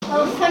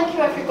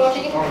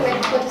think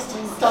we'll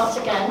just start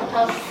again.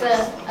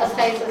 As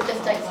Hazel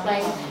just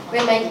explained,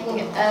 we're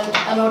making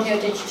an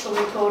audio-digital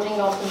recording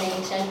of the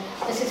meeting.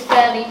 This is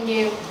fairly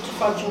new to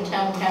Frodsham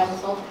Town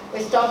Council.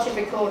 We started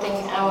recording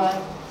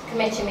our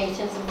committee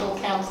meetings and full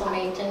council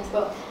meetings,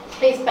 but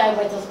please bear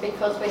with us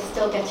because we're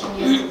still getting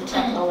used to the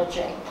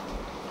technology.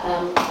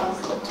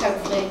 But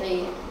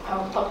hopefully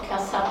our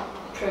podcasts have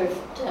proved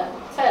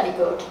fairly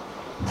good.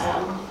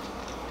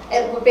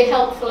 It would be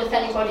helpful if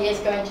anybody is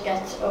going to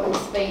get up and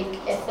speak,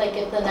 if they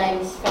give the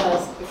names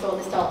first before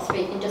they start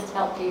speaking, just to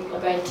help people who are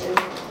going to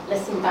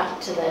listen back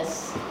to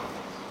this.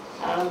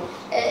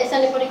 Is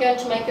anybody going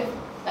to make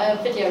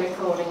a video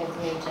recording of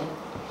the meeting?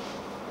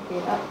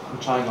 I'm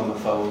trying on the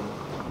phone.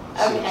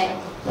 Okay,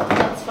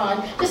 that's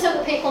fine. Just so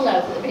that people know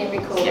that they're being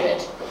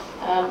recorded.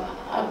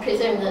 I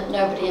presume that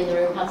nobody in the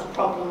room has a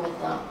problem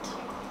with that.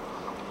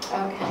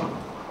 Okay.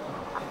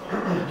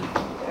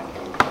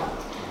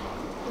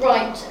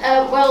 Right,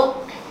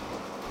 well,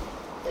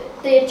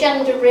 the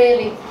agenda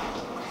really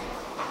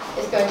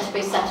is going to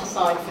be set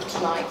aside for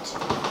tonight.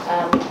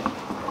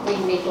 We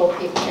need more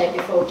people here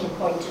before we can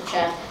appoint a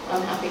chair.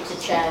 I'm happy to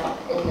chair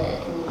in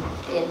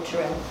the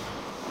interim.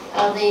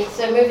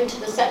 So moving to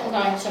the second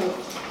item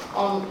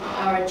on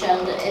our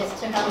agenda is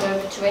to hand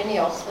over to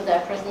INEOS for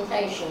their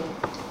presentation.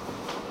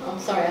 I'm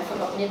sorry, I've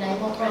forgotten your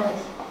name already.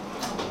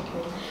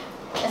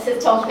 This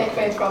is Tom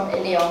Pickering from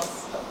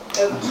INEOS.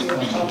 Over to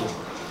you, Tom.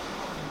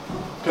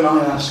 Can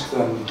I ask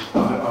then, I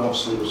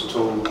obviously was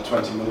told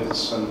 20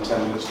 minutes and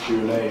 10 minutes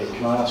Q&A.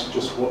 Can I ask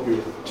just what your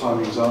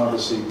timings are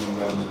this evening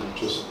then,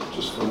 just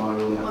for my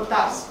own... Well,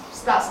 that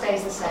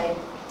stays the same.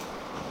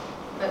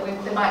 But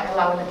they might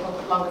allow a little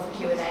bit longer for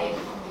Q&A if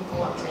people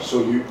want it. So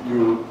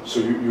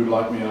you'd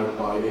like me out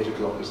by 8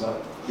 o'clock, is that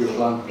your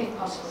plan? If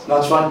possible.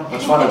 That's fine,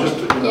 I just,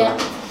 Yeah.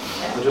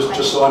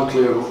 just so I'm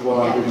clear of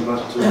what I'm being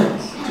glad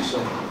to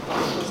say.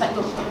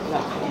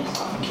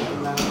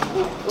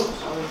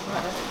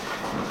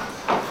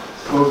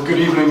 Well, good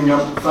evening.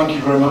 Thank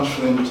you very much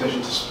for the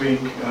invitation to speak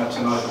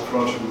tonight at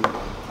Frodsham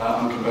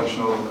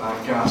Unconventional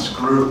Gas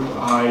Group.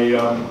 I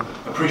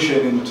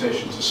appreciate the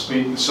invitation to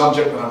speak. The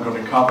subject that I'm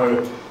going to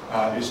cover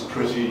is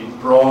pretty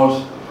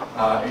broad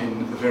in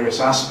the various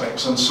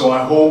aspects, and so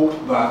I hope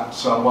that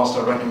whilst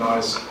I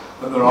recognise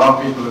that there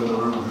are people in the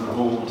room who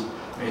hold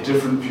a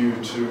different view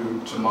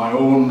to my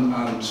own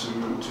and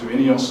to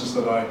INEOS's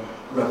that I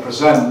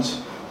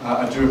represent,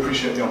 I do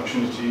appreciate the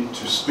opportunity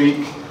to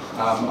speak.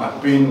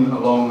 I've been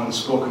along and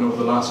spoken over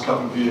the last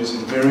couple of years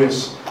in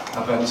various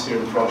events here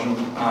in Frodsham,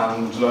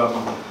 and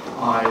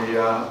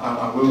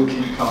I will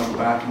keep coming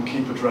back and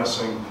keep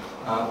addressing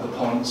the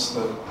points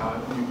that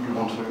you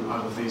want to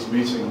out of these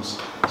meetings.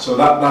 So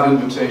that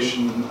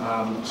invitation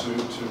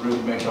to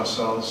really make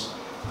ourselves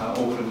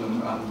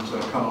open and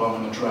come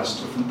along and address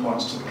different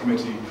points to the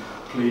committee,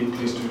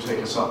 please do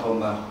take us up on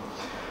that.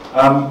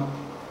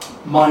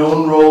 My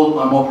own role,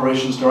 I'm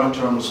Operations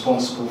Director. I'm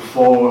responsible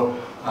for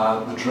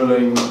the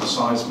drilling, the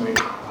seismic,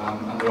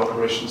 and the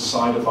operations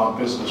side of our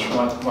business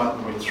right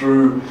the way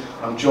through.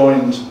 I'm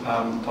joined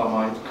by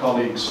my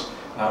colleagues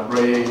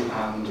Ray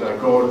and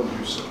Gordon,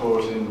 who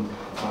support in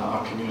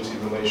our community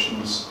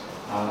relations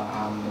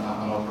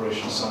and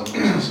operations side of the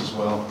business as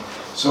well.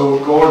 So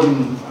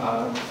Gordon,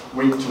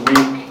 week to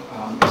week,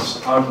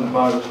 is out and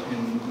about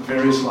in the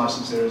various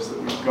license areas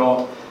that we've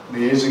got,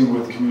 liaising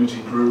with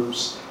community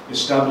groups,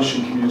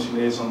 establishing community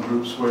liaison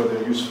groups where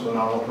they're useful and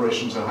our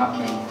operations are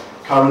happening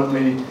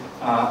currently,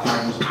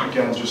 and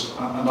again, just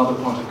another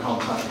point of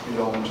contact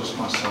beyond just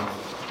myself.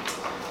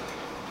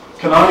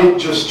 Can I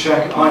just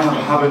check, I have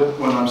a habit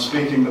when I'm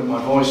speaking that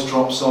my voice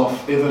drops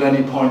off. If at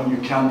any point you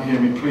can't hear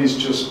me, please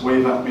just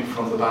wave at me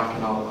from the back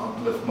and I'll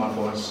lift my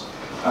voice.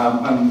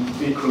 And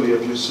equally,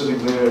 if you're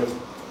sitting there,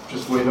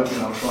 just wave at me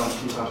and I'll try and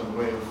keep out of the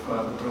way of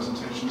the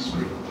presentation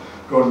screen.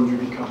 Gordon, you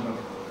can come now.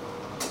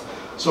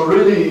 So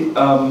really,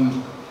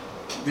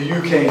 the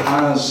UK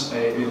has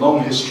a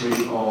long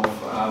history of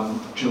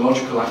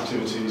geological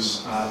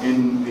activities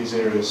in these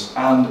areas,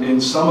 and in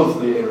some of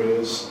the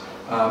areas,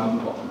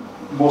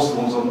 most of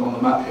the ones on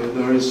the map here,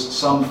 there is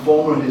some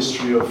former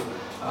history of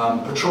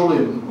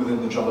petroleum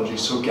within the geology,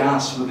 so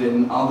gas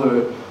within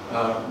other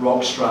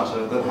rock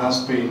strata that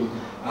has been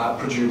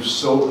produced.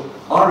 So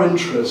our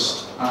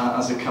interest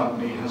as a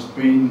company has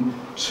been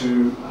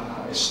to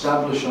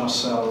establish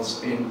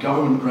ourselves in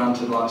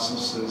government-granted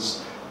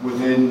licenses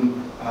within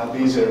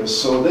these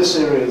areas. So this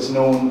area is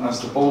known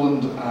as the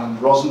Bowland and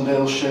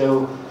Rosendale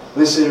Shale.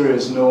 This area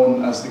is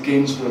known as the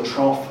Gainsborough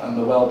Trough and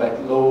the Welbeck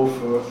Low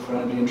for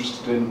anybody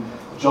interested in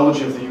the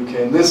geology of the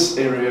UK. And this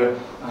area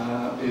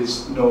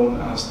is known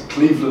as the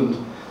Cleveland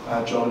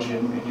geology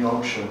in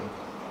Yorkshire.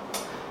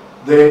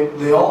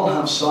 They all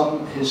have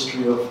some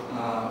history of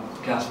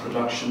gas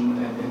production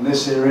in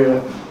this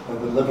area.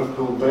 The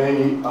Liverpool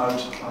Bay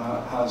out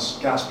has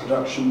gas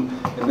production.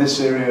 In this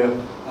area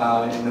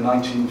in the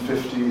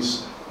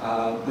 1950s,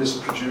 this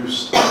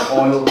produced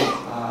oil,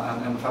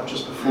 and in fact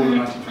just before the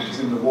 1950s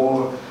in the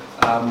war,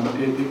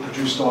 it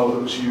produced oil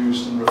that was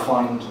used and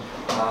refined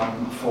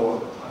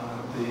for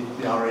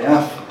the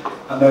RAF.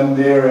 And then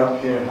the area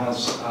up here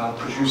has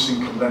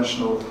producing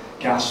conventional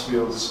gas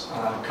fields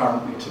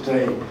currently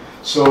today.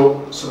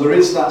 So there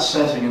is that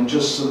setting, and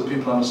just so that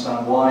people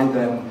understand why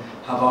then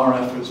have our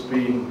efforts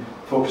been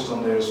focused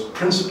on there, is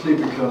principally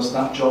because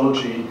that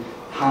geology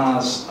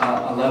has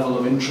a level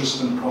of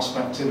interest and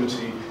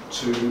prospectivity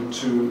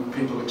to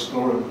people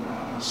exploring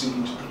and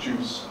seeking to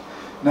produce.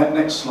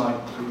 Next slide,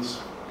 please.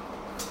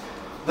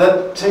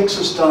 That takes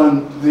us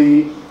down.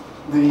 The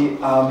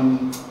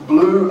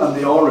blue and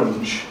the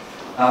orange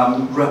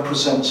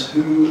represents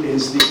who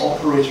is the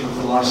operator of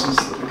the license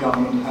that the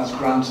government has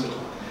granted.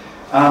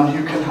 And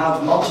you can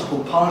have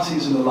multiple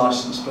parties in the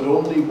license, but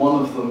only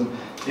one of them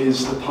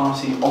is the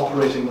party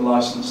operating the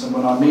license. And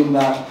when I mean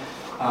that,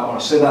 or I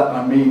say that,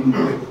 I mean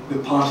the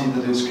party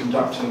that is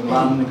conducting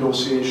land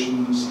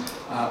negotiations,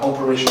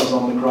 operations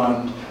on the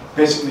ground,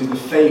 basically the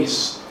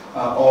face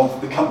of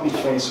the company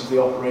face of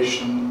the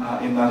operation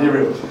in that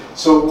area.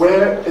 So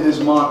where it is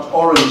marked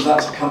orange,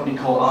 that's a company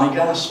called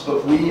IGAS,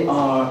 but we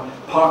are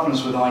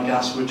partners with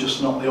IGAS, we're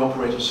just not the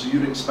operator, so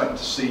you'd expect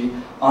to see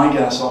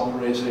IGAS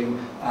operating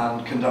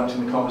and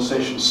conducting the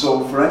conversation.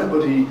 So for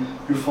anybody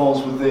who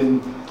falls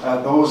within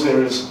those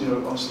areas, you know,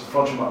 obviously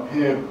Frodsham up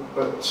here,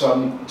 but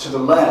to the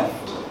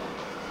left,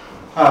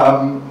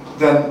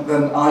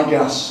 then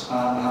IGAS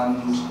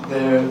and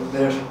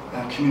their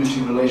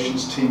community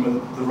relations team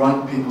are the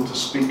right people to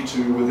speak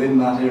to within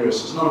that area.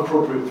 So it's not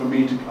appropriate for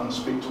me to come and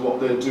speak to what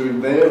they're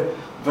doing there.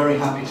 Very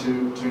happy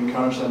to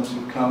encourage them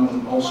to come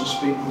and also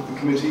speak with the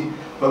committee,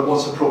 but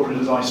what's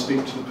appropriate is I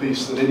speak to the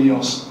piece that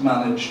INEOS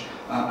manage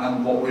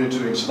and what we're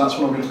doing. So that's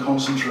what I'm going to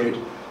concentrate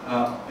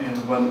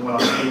when I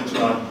speak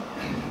tonight.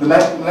 The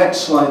next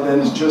slide then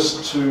is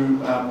just to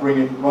bring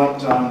it right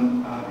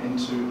down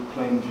into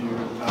plain view.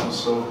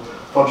 So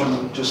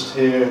Frodsham just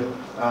here,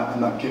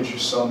 and that gives you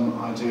some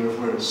idea of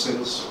where it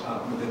sits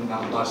within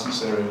that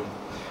licence area.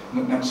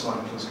 Next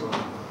slide, please go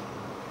on.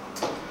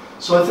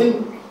 So I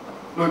think,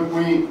 look,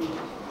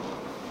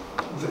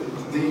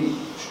 the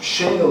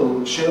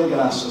shale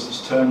gas, as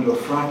it's termed, or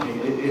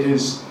fracking, it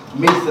is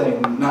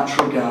methane,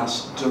 natural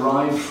gas,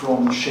 derived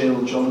from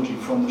shale geology,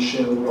 from the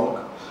shale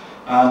rock.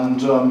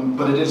 And,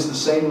 but it is the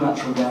same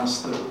natural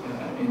gas that,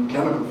 in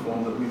chemical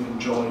form, that we've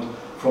enjoyed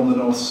from the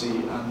North Sea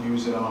and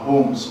use in our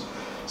homes.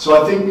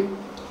 So I think,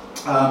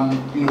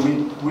 you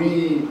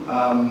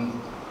know,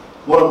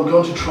 what I'm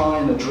going to try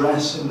and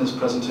address in this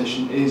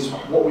presentation is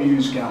what we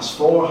use gas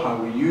for, how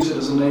we use it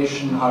as a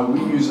nation, how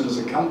we use it as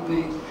a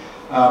company.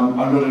 I'm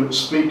going to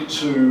speak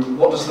to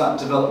what does that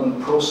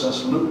development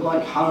process look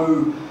like,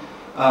 how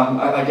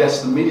I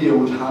guess the media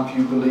would have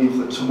you believe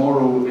that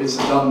tomorrow it's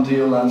a done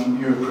deal and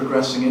you're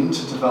progressing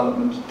into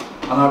development.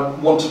 And I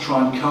want to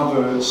try and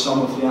cover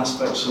some of the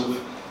aspects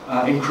of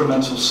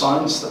incremental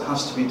science that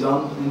has to be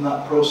done in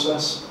that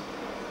process.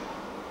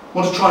 I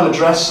want to try and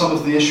address some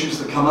of the issues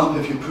that come up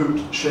if you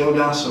put shale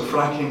gas or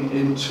fracking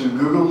into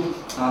Google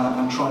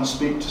and try and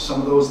speak to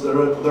some of those.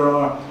 There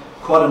are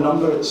quite a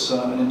number. It's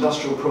an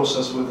industrial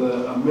process with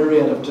a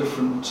myriad of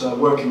different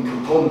working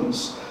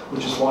components,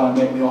 which is why I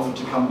make the offer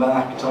to come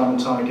back time and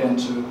time again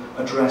to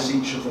address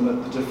each of them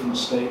at the different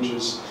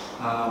stages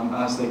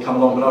as they come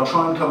along. But I'll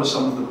try and cover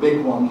some of the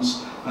big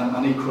ones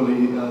and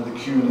equally the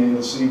Q&A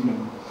this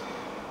evening.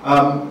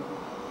 And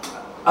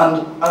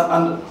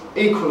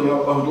equally, I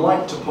would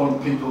like to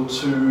point people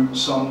to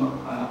some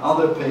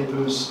other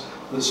papers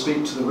that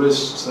speak to the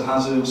risks, the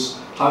hazards,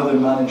 how they're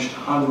managed,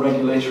 how the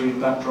regulatory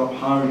backdrop,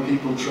 how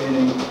people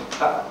training,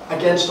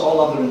 against all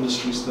other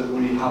industries that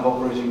we have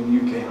operating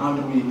in the UK. How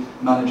do we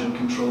manage and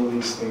control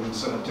these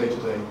things day to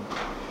day?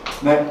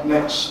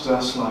 Next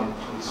slide,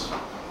 please.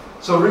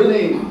 So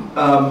really,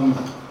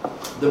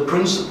 the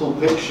principal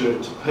picture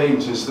to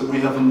paint is that we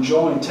have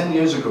enjoyed, 10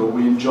 years ago,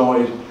 we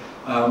enjoyed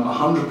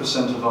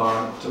 100% of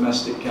our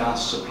domestic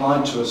gas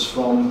supplied to us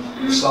from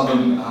the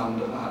southern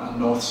and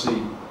North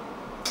Sea.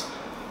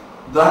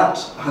 That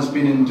has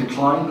been in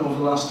decline over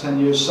the last 10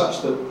 years,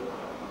 such that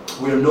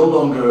we are no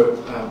longer,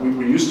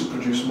 we used to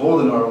produce more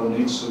than our own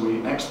needs, so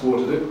we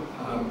exported it.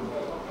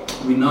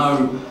 We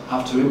now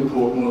have to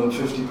import more than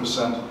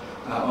 50%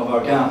 of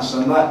our gas,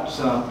 and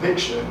that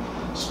picture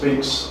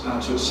speaks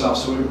to itself.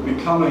 So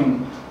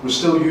we're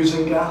still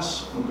using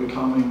gas, we're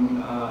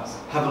becoming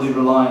heavily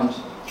reliant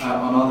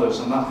on others,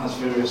 and that has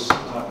various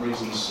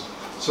reasons.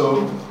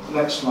 So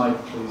next slide,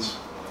 please.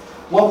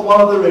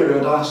 One other area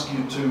I'd ask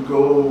you to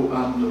go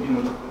and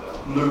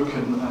look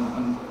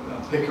and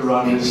pick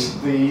around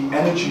is the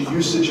energy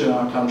usage in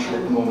our country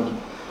at the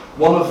moment.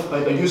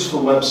 A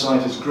useful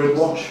website is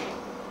GridWatch.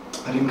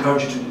 I'd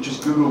encourage you to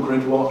just Google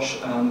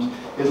GridWatch, and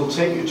it'll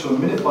take you to a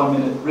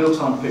minute-by-minute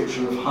real-time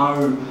picture of how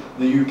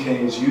the UK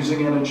is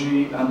using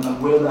energy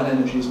and where that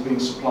energy is being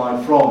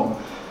supplied from.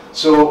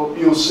 So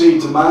you'll see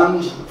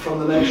demand from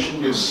the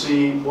nation, you'll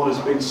see what is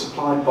being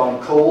supplied by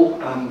coal,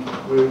 and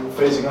we're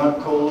phasing out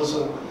coal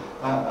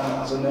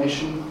as a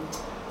nation.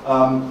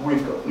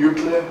 We've got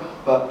nuclear,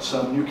 but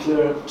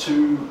nuclear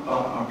too,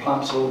 our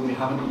plants old, we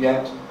haven't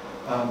yet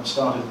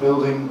started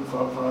building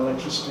for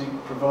electricity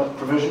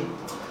provision.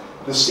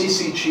 The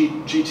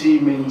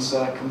CCGT means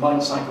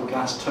combined cycle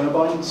gas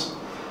turbines.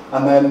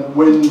 and then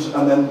wind,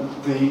 and then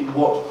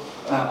what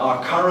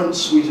our current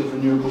suite of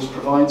renewables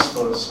provides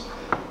for us.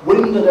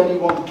 Wind at any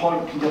one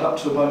point can get up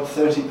to about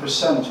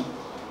 30%.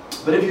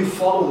 But if you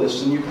follow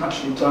this, and you can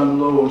actually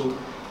download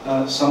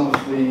some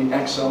of the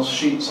Excel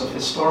sheets of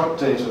historic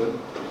data,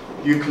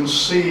 you can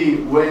see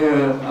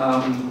where,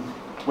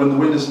 when the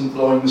wind isn't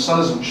blowing, the sun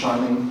isn't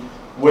shining,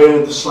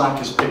 where the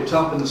slack is picked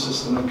up in the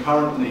system, and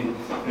currently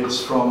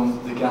it's from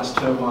the gas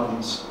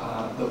turbines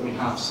that we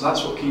have. So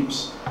that's what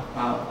keeps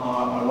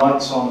our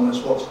lights on, and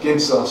that's what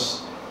gives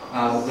us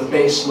the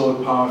base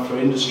load power for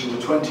industry,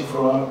 the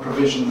 24-hour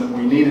provision that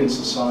we need in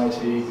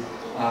society,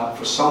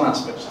 for some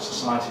aspects of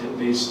society at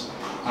least,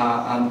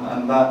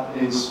 and that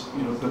is,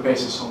 the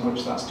basis on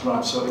which that's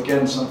derived. So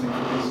again, something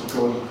for people to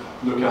go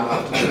and look at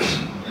after this.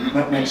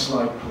 Next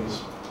slide,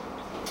 please.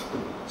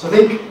 So I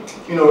think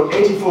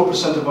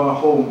 84% of our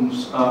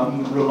homes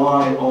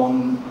rely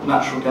on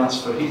natural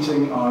gas for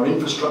heating. Our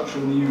infrastructure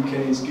in the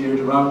UK is geared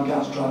around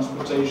gas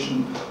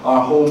transportation.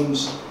 Our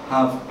homes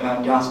have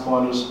gas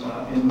boilers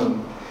in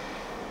them.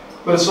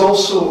 But it's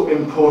also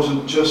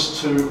important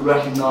just to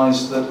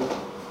recognise that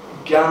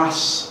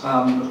gas,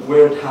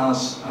 where it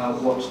has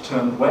what's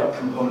termed wet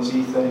components,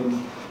 ethane,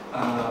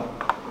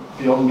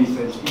 beyond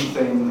methane,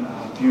 ethane,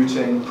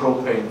 butane,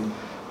 propane,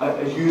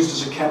 are used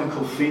as a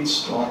chemical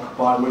feedstock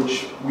by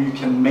which we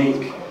can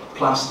make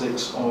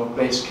plastics or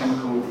base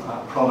chemical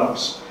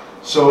products.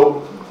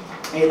 So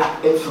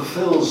it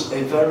fulfills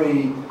a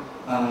very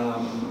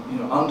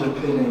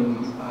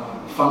underpinning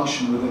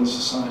function within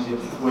society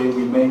of the way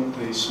we make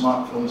the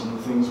smartphones and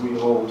the things we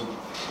hold.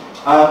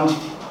 And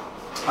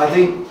I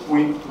think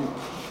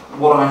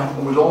what I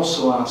would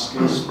also ask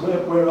is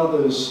where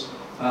others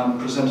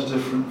present a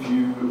different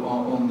view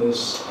on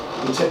this.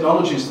 The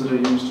technologies that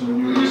are used in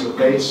renewables are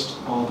based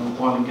on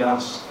oil and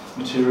gas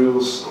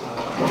materials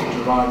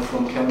derived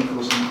from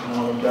chemicals in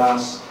oil and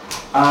gas,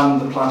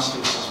 and the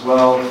plastics as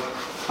well.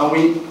 And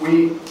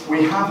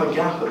we have a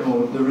gap at the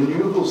moment. The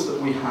renewables that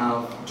we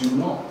have do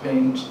not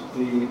paint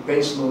the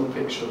base load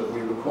picture that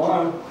we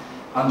require,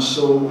 and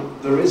so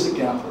there is a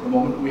gap at the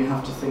moment. We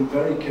have to think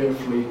very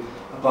carefully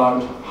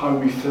about how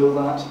we fill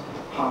that,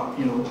 how,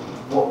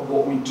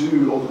 what we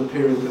do over the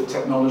period that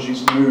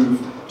technologies move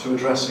to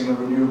addressing a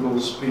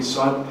renewables piece.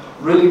 So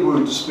I really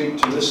would speak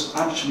to this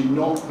actually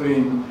not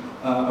being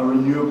a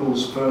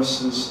renewables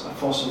versus a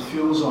fossil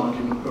fuels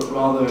argument, but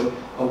rather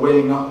a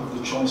weighing up of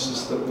the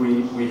choices that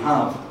we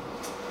have.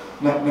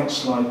 Next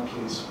slide,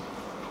 please.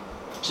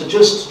 So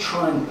just to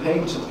try and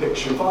paint a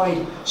picture, if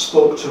I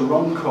spoke to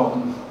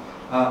Runcorn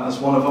as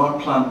one of our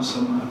plants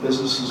and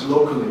businesses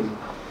locally,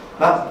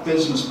 that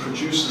business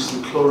produces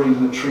the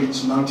chlorine that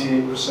treats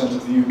 98%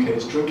 of the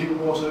UK's drinking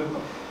water,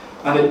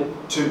 and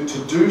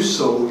to do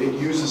so, it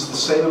uses the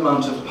same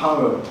amount of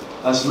power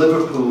as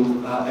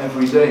Liverpool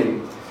every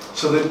day.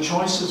 So the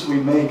choices we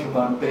make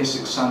about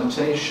basic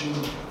sanitation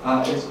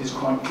is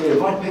quite clear.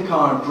 If I pick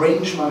our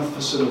Grangemouth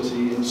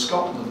facility in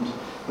Scotland,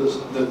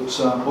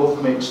 that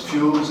both makes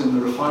fuels in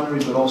the refinery,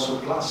 but also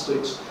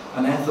plastics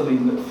and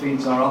ethylene that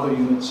feeds our other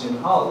units in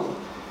Hull,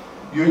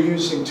 you're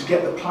using, to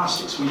get the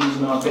plastics we use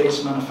in our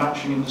base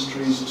manufacturing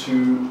industries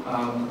to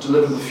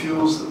deliver the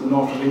fuels that the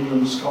north of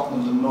England,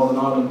 Scotland and Northern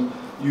Ireland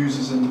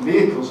uses in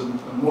vehicles and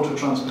motor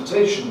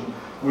transportation,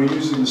 we're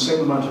using the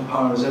same amount of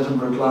power as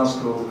Edinburgh,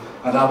 Glasgow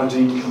and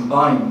Aberdeen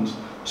combined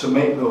to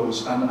make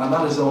those, and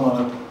that is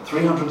on a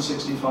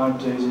 365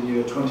 days a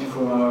year,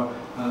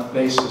 24-hour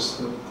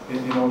basis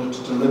in order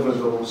to deliver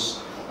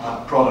those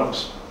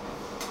products.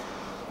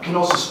 I can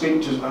also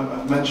speak to,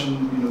 I've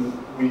mentioned,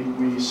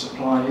 we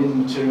supply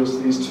in materials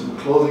these to the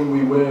clothing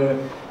we wear,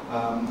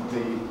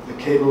 the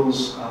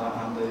cables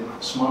and the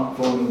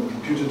smartphone and the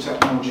computer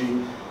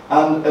technology,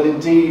 and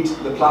indeed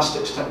the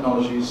plastics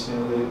technologies. The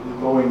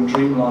Boeing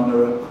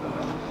Dreamliner,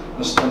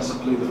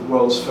 ostensibly the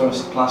world's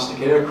first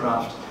plastic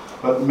aircraft,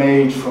 but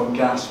made from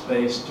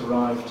gas-based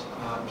derived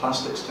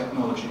plastics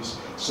technologies.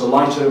 So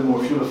lighter,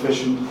 more fuel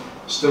efficient,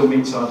 still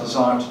meets our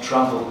desire to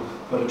travel,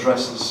 but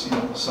addresses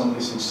some of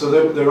these things. So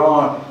there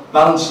are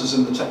balances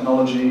in the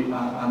technology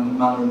and the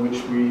manner in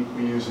which we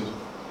use it.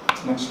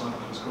 Next slide,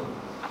 please, go.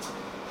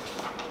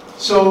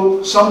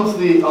 So some of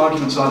the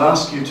arguments I'd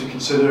ask you to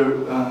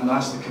consider and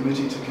ask the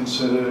committee to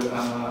consider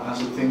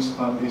as it thinks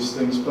about these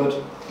things,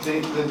 but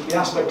the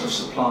aspect of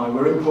supply,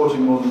 we're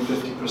importing more than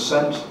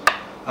 50%.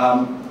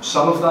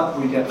 Some of that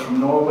we get from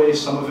Norway,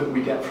 some of it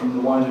we get from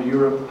the wider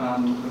Europe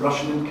and the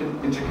Russian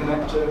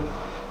interconnector,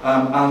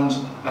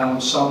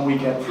 and some we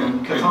get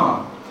from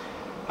Qatar.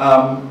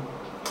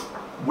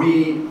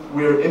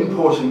 We're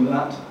importing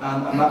that,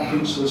 and that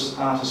puts us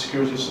at a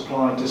security of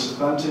supply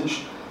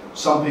disadvantage.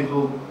 Some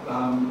people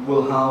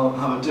will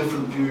have a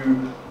different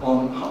view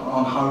on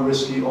how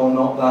risky or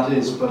not that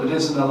is, but it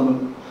is an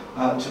element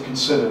to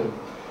consider.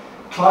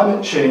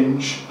 Climate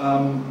change,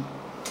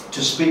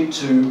 to speak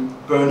to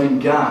burning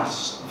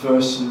gas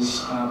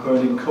versus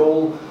burning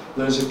coal,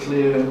 there's a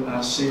clear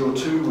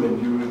CO2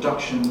 win,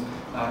 reduction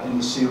in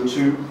the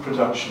CO2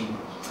 production,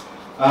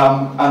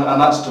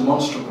 and that's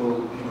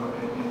demonstrable,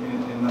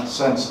 in that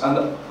sense.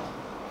 And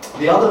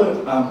the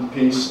other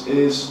piece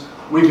is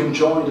we've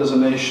enjoyed as a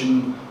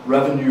nation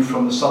revenue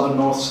from the southern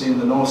North Sea and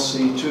the North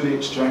Sea to the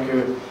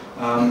Exchequer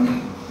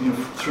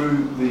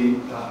through the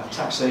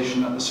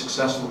taxation at the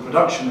successful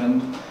production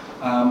end.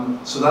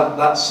 So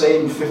that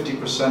same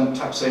 50%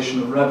 taxation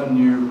of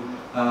revenue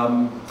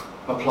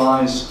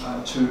applies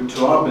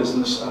to our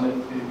business, and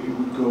it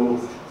would go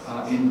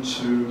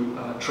into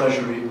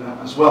Treasury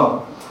as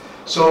well.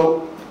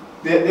 So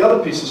the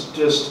other piece is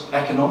just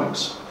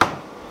economics.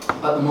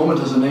 At the moment,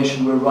 as a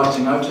nation, we're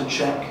writing out a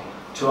cheque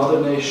to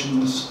other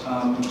nations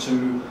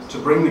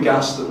to bring the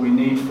gas that we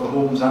need for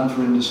homes and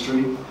for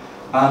industry,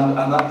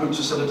 and that puts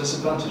us at a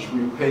disadvantage.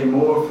 We pay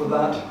more for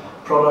that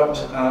product,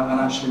 and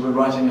actually we're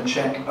writing a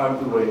cheque out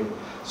the way.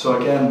 So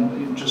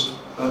again, just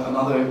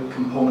another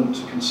component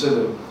to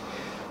consider.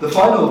 The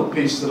final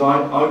piece that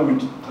I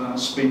would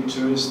speak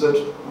to is that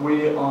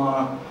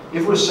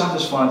if we're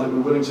satisfied that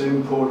we're willing to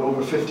import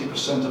over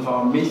 50% of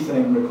our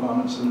methane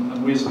requirements,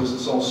 and we as a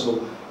business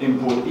also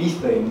import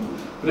ethane,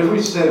 but if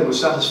we say that we're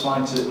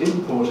satisfied to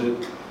import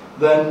it,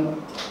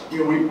 then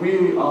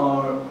we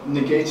are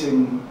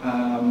negating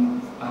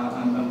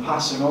and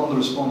passing on the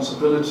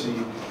responsibility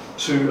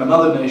to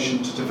another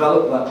nation to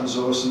develop that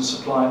resource and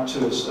supply it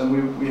to us,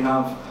 and we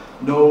have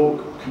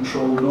no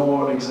control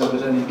nor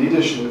exhibit any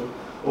leadership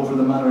over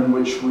the manner in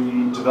which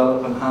we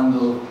develop and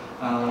handle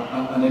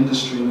an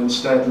industry, and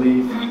instead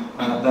leave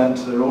them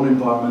to their own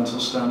environmental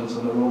standards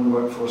and their own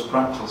workforce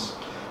practice.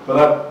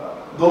 But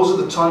those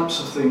are the types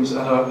of things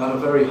at a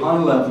very high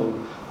level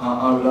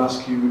I would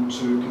ask you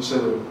to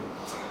consider.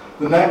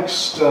 The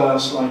next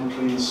slide,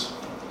 please.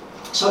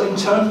 So in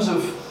terms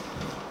of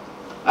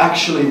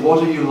actually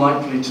what are you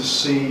likely to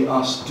see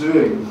us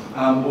doing?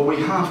 Well,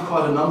 we have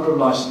quite a number of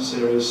license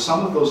areas.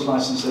 Some of those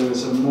license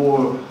areas are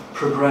more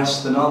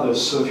progressed than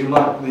others. So if you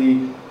like,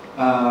 the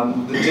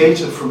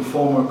data from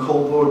former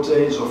coal board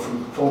days or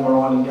from former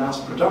oil and gas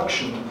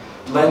production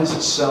lends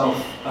itself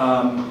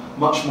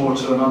much more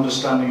to an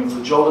understanding of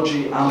the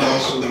geology and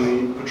also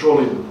the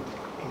petroleum.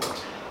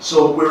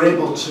 So we're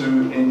able to,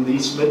 in the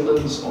East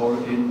Midlands or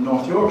in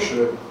North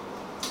Yorkshire,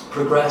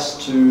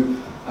 progress to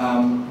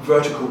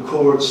vertical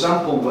cored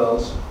sample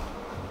wells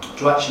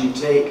to actually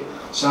take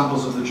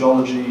samples of the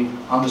geology,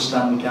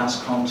 understand the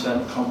gas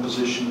content,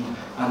 composition,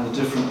 and the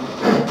different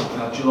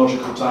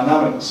geological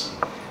dynamics.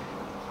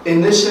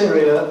 In this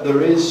area,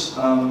 there is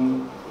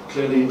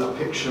clearly a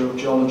picture of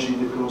geology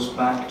that goes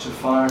back to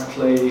fire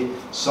clay,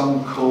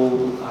 some coal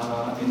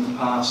in the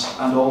past,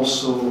 and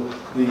also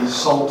the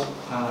salt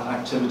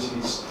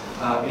activities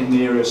in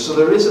the area. So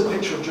there is a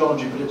picture of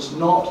geology, but it's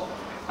not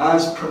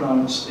as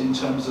pronounced in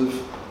terms of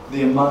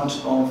the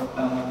amount of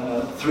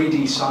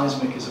 3D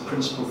seismic is a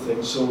principal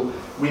thing. So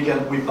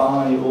we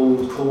buy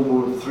old coal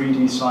board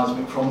 3D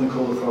seismic from the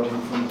Coal Authority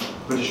and from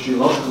British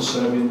Geological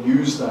Survey and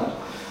use that.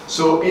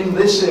 So in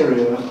this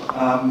area,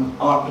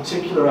 our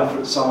particular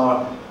efforts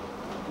are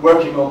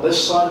working on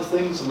this side of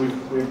things, and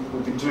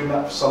we've been doing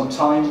that for some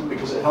time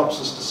because it helps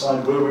us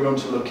decide where we're going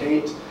to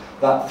locate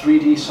that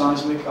 3D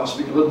seismic. I'll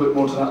speak a little bit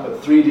more to that,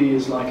 but 3D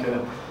is like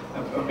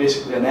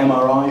basically an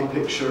MRI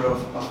picture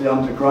of the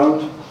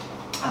underground,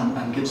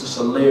 and gives us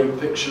a layered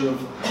picture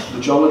of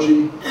the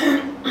geology.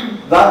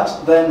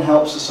 That then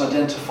helps us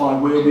identify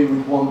where we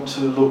would want to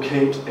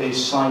locate a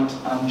site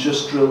and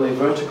just drill a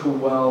vertical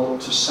well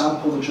to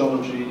sample the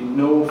geology,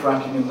 no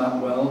fracking in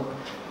that well,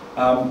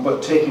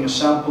 but taking a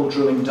sample,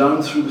 drilling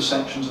down through the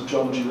sections of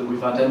geology that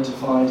we've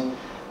identified,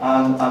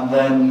 and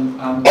then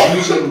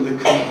using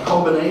the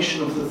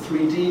combination of the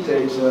 3D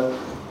data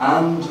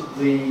and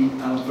the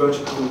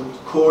vertical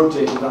core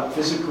data, that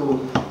physical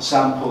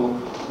sample,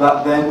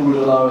 that then would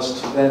allow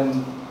us to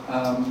then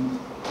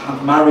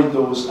have married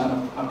those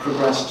and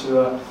progress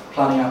to a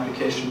planning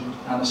application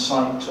and a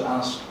site to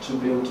ask to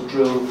be able to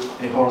drill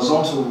a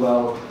horizontal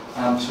well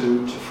and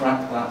to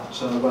frack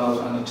that well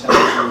and attempt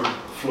to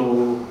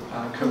flow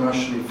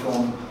commercially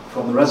from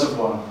the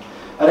reservoir.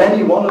 At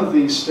any one of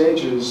these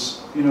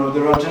stages,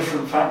 there are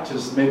different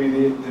factors,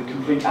 maybe the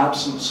complete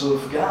absence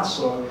of gas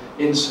or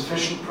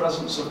insufficient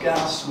presence of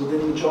gas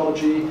within the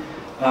geology,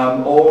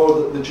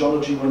 or the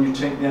geology, when you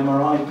take the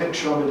MRI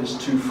picture of it, is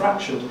too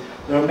fractured.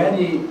 There are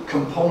many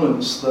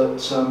components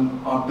that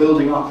are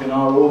building up in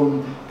our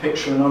own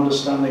picture and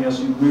understanding as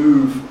you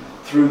move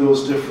through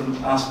those different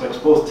aspects,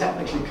 both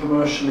technically,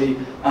 commercially,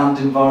 and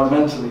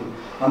environmentally.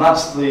 And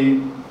that's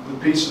the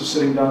piece of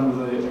sitting down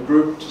with a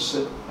group,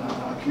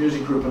 a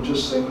community group, and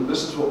just saying that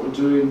this is what we're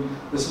doing,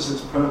 this is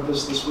its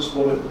purpose, this was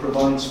what it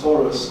provides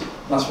for us,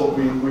 that's what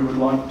we would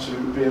like to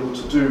be able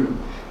to do.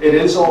 It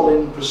is all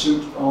in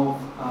pursuit of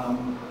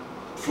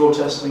flow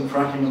testing,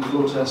 fracking and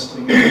flow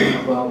testing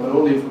as well, but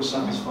only if we're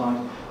satisfied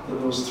that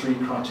those three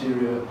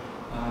criteria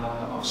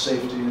of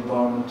safety,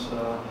 environment,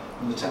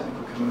 and the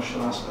technical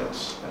commercial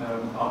aspects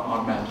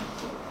are met.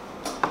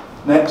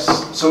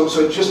 Next, so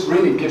it just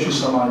really gives you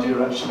some idea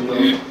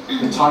actually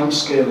of the time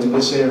scale in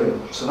this area.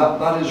 So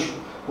that is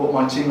what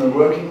my team are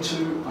working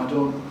to. I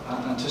don't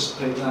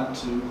anticipate that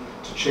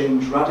to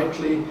change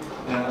radically,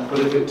 but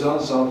if it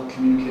does, I'll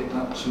communicate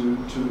that to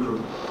the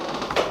group.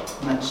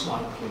 Next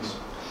slide, please.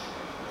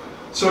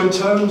 So in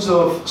terms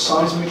of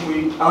seismic,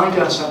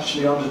 IGAS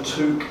actually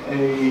undertook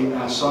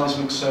a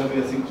seismic survey.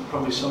 I think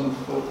probably some of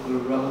the folk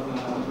that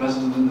are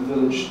resident in the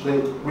village,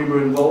 we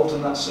were involved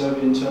in that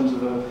survey in terms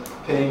of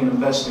a paying and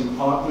investing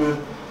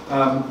partner.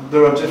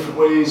 There are different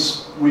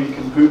ways we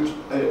can put,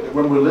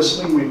 when we're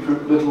listening, we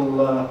put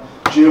little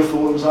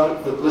geophones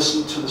out that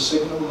listen to the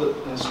signal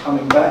that is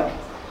coming back.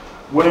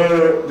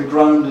 Where the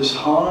ground is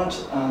hard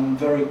and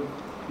very,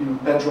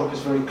 bedrock is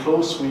very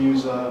close, we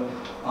use a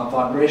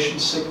vibration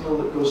signal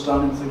that goes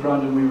down into the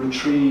ground, and we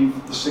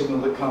retrieve the signal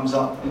that comes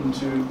up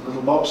into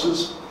little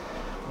boxes.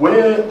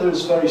 Where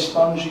there's very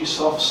spongy,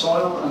 soft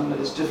soil and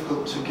it's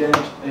difficult to get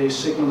a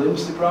signal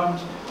into the ground,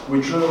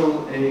 we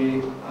drill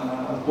a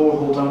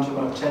borehole down to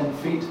about 10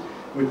 feet.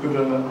 We put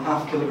a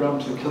 ½ kilogram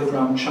to a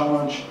kilogram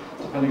charge,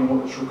 depending on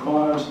what's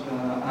required,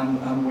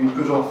 and we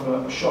put off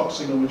a shock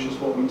signal, which is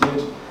what we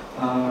did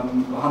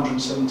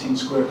 117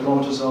 square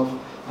kilometres of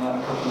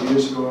a couple of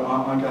years ago.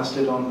 IGAS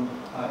did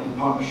in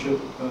partnership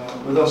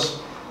with us,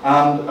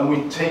 and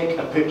we take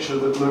a picture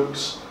that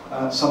looks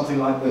something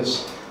like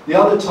this. The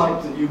other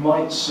type that you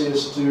might see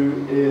us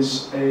do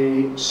is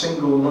a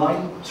single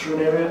line through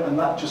an area, and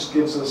that just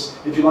gives us,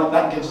 if you like,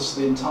 that gives us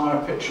the entire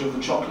picture of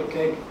the chocolate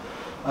cake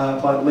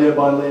by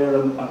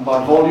layer and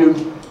by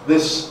volume.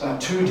 This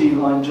 2D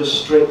line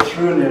just straight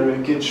through an area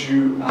gives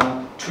you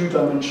a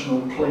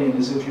two-dimensional plane,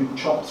 as if you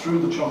chopped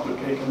through the chocolate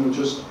cake and we're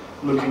just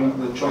looking at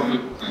the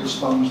chocolate,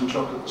 the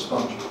chocolate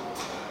sponge.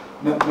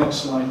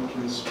 Next slide,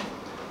 please.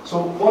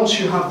 So once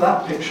you have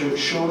that picture, it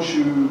shows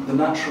you the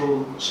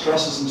natural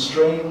stresses and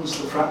strains,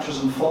 the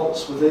fractures and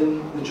faults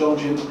within the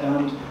geology,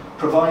 and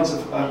provides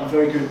a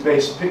very good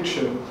base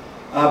picture.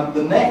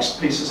 The next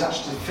piece is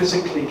actually to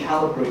physically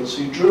calibrate.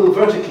 So you drill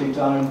vertically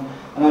down,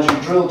 and as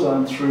you drill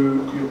down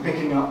through, you're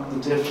picking up the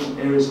different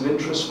areas of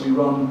interest. We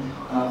run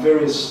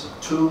various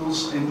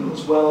tools in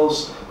those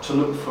wells to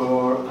look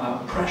for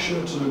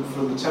pressure, to look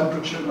for the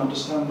temperature, and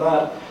understand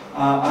that.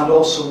 And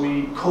also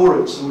we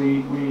core it, so we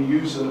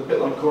use it a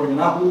bit like coring an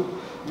apple.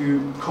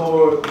 You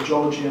core the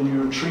geology and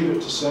you retrieve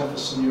it to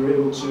surface, and you're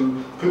able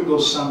to put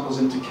those samples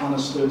into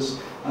canisters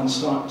and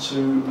start to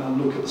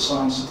look at the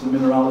science of the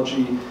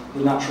mineralogy,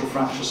 the natural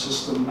fracture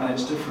system and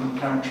its different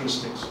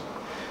characteristics.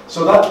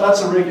 So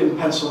that's a rig in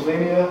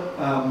Pennsylvania.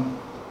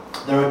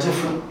 There are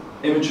different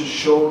images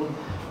shown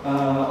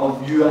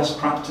of US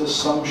practice.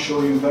 Some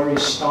show you very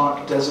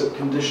stark desert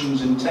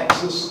conditions in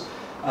Texas.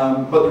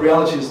 But the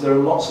reality is there are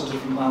lots of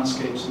different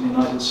landscapes in the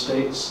United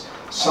States.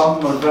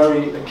 Some are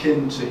very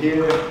akin to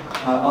here,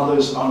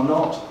 others are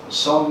not.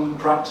 Some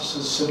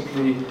practices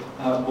simply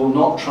will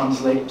not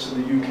translate to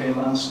the UK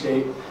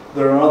landscape.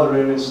 There are other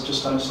areas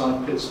just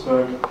outside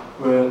Pittsburgh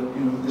where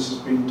this has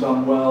been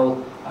done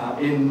well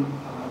in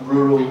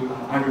rural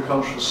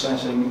agricultural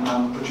setting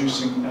and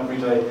producing every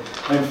day.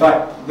 And in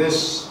fact,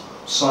 this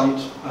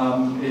site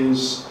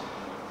is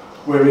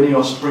where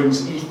INEOS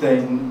brings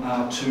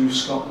ethane to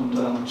Scotland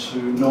and to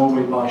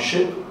Norway by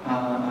ship,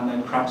 and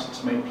then cracks it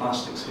to make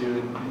plastics here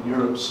in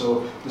Europe.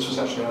 So this was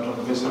actually out on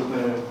a visit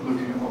there,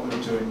 looking at what we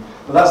were doing.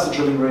 But that's the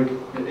drilling rig.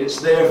 It's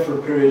there for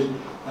a period.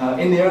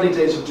 In the early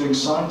days of doing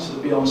science,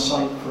 it'll be on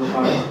site for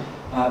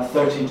about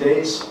 30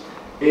 days.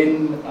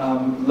 In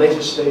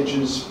later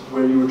stages,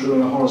 where you were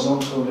drilling a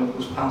horizontal and it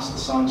was past the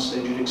science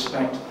stage, you'd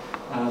expect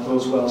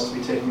those wells to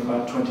be taking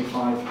about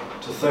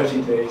 25 to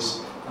 30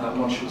 days.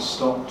 Once you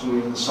stop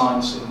doing the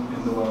science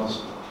in the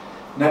wells.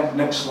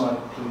 Next slide,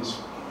 please.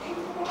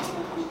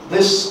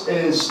 This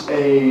is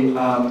a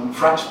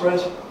frac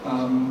spread.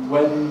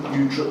 When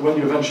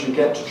you eventually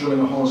get to drilling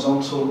a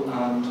horizontal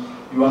and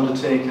you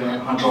undertake a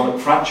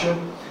hydraulic fracture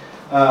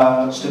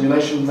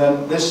stimulation,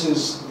 then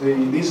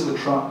these are the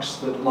trucks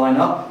that line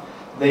up.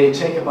 They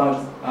take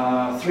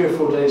about 3 or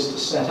 4 days to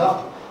set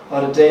up,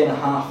 about a day and a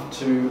half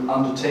to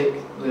undertake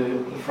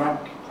the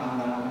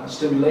frac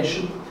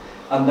stimulation.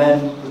 And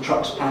then the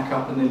trucks pack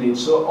up and they leave.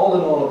 So all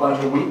in all,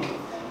 about a week,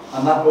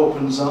 and that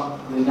opens up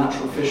the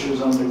natural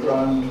fissures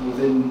underground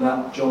within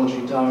that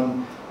geology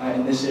down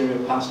in this area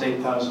past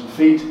 8,000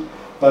 feet.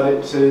 But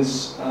it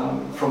is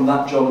from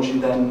that geology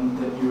then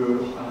that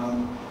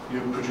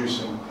you're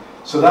producing.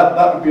 So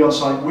that would be on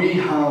site. We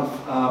have,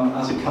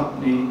 as a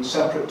company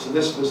separate to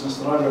this business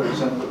that I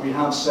represent, but we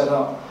have set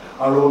up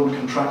our own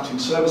contracting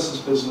services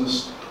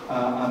business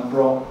and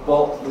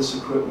bought this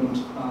equipment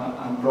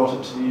and brought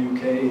it to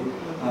the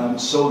UK.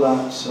 So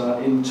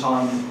that in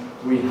time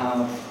we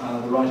have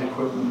the right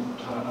equipment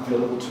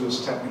available to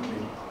us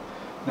technically.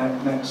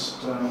 Next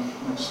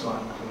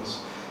slide, please.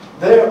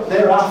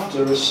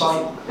 Thereafter, a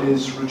site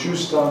is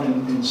reduced down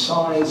in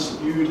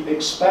size. You'd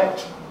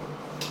expect,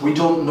 we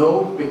don't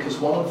know, because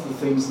one of the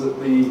things that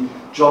the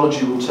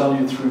geology will tell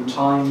you through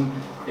time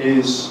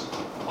is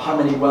how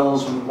many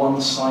wells would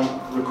one site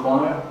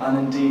require, and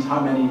indeed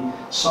how many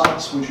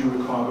sites would you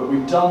require. But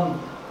we've done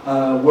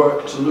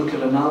work to look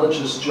at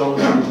analogous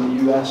geology in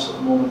the US at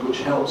the moment, which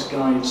helps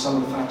guide some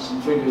of the facts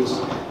and figures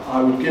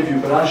I would give you.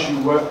 But as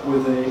you work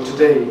with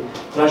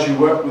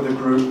a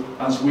group,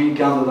 as we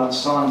gather that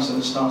science and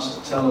it starts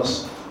to tell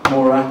us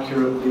more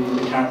accurately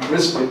the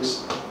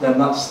characteristics, then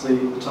that's the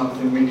type of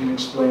thing we can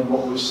explain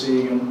what we're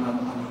seeing and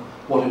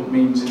what it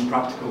means in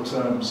practical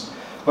terms.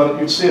 But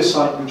you'd see a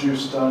site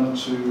reduced down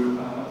to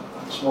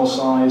a small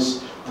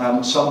size,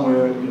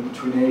 somewhere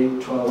between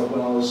 8, 12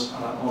 wells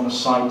on a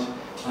site,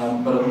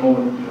 but at the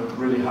moment,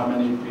 really how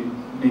many have been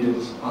needed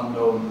is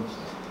unknown.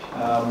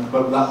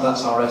 But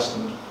that's our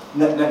estimate.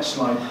 Next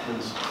slide,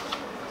 please.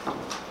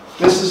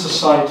 This is a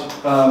site,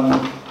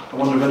 I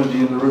wonder if anybody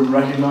in the room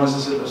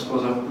recognises it. I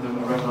suppose I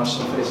recognise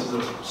some faces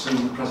that have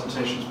seen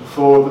presentations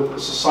before, but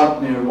it's a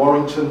site near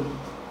Warrington,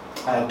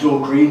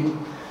 Door Green.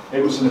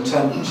 It was an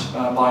attempt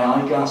by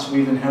IGAS.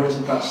 We've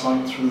inherited that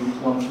site through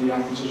one of the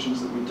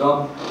acquisitions that we've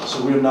done,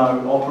 so we're now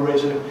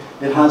operator.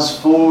 It has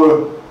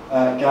 4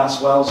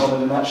 gas wells on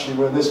it, and actually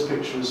where this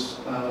picture is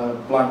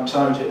blanked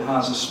out, it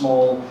has a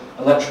small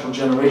electrical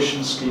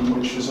generation scheme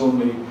which is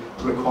only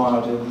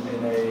required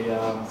in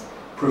a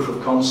proof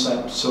of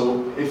concept.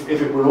 So if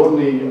it were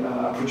only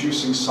a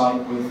producing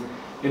site with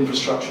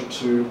infrastructure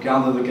to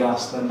gather the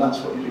gas, then that's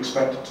what you'd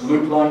expect it to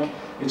look like.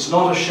 It's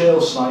not a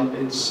shale site,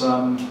 it's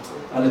an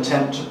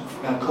attempt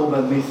coal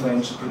bed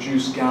methane to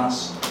produce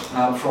gas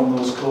from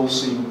those coal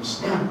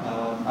seams,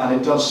 and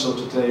it does so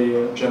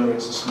today,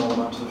 generates a small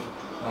amount of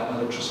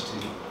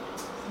electricity.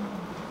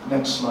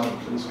 Next slide,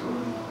 please,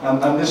 Gordon.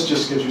 And this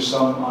just gives you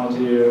some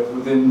idea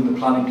within the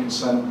planning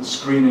consent, the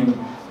screening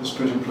was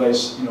put in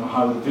place,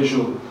 how the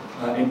visual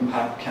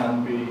impact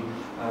can be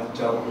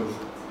dealt with.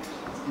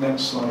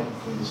 Next slide,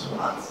 please.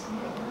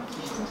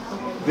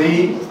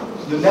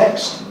 The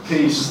next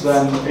piece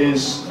then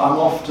is, I'm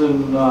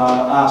often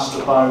asked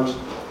about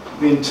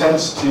the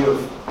intensity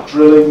of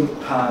drilling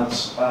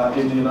pads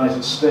in the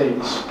United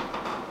States.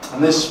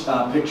 And this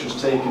picture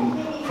is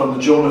taken from the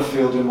Jonah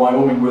field in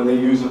Wyoming, where they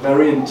use a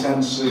very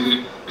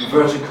intensive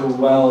vertical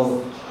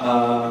well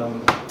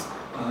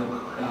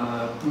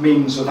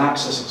means of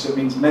accessing. So it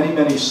means many,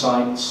 many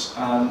sites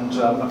and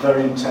a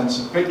very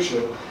intensive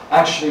picture.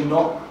 Actually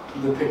not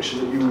the picture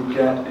that you would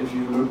get if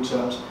you looked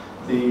at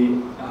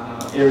the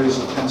areas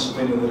of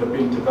Pennsylvania that are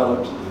being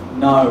developed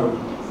now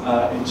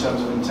in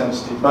terms of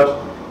intensity.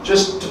 But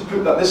just to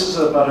put that, this is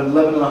about an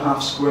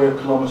 11.5 square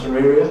kilometre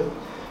area.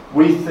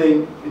 We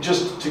think,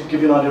 just to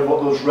give you an idea of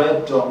what those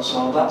red dots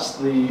are, that's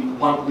the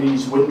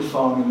Whiteleys wind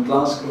farm in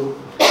Glasgow,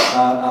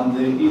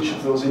 and each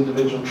of those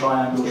individual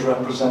triangles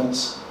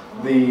represents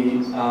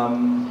the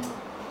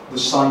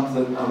site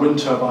that a wind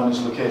turbine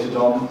is located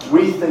on.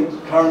 We think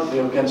currently,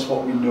 against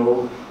what we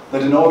know,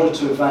 that in order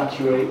to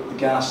evacuate the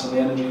gas and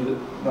the energy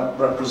that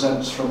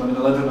represents from an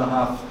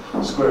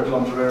 11.5 square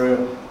kilometre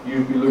area,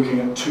 you'd be looking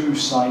at 2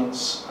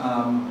 sites,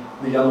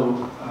 the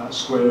yellow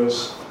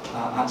squares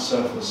at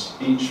surface,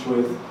 each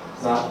with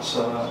that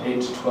 8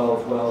 to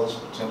 12 wells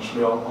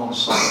potentially on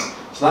site.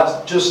 So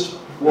that's just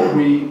what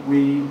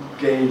we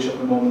gauge at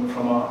the moment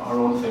from our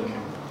own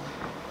thinking.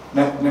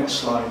 Next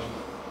slide.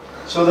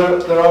 So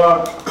there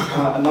are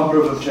a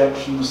number of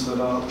objections that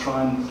I'll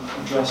try and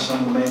address some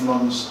of the main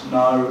ones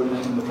now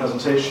in the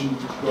presentation.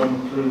 Go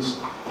on, please.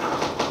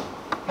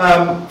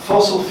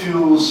 Fossil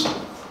fuels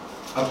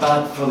are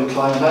bad for the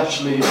climate.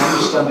 Actually,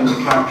 understanding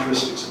the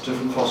characteristics of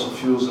different fossil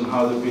fuels and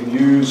how they've been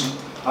used.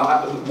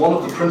 One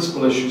of the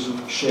principal issues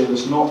of shale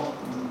is not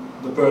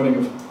the burning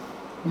of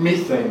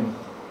methane,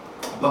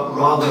 but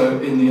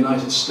rather in the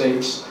United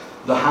States,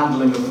 the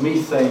handling of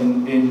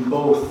methane in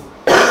both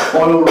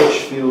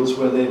oil-rich fields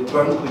where they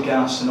burnt the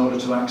gas in order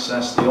to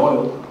access the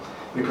oil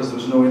because there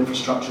was no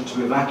infrastructure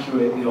to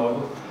evacuate the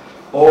oil,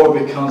 or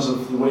because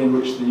of the way in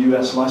which the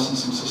US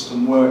licensing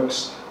system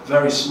works,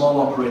 very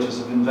small operators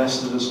have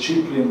invested as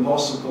cheaply as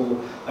possible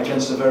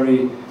against a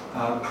very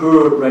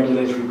poor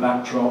regulatory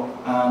backdrop,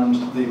 and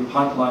the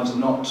pipelines are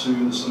not to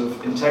the sort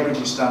of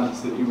integrity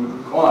standards that you would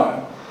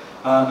require,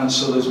 and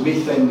so there's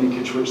methane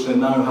leakage which they're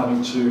now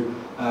having to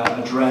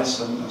address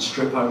and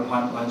strip out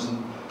pipelines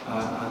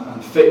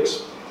and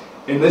fix.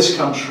 In this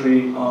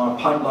country, our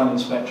pipeline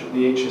inspector at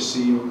the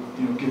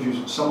HSE, give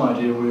you some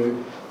idea, we're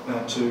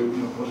to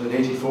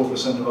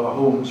 84% of our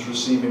homes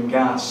receiving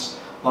gas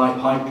by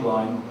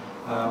pipeline.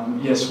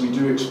 Yes, we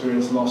do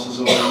experience losses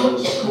over the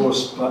years, of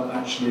course, but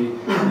actually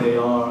they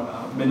are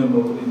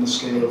minimal in the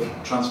scale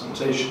of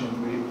transportation,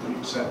 and we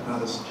accept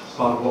that as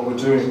part of what we're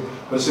doing.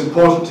 But it's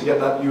important to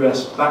get that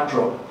US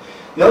backdrop.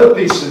 The other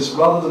piece is,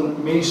 rather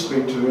than me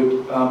speak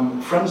to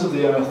it, Friends of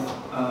the Earth,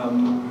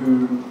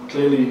 who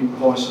clearly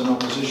voice an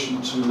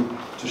opposition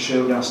to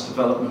shale gas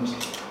development,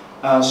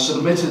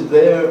 submitted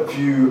their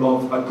view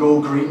of a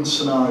go green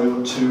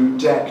scenario to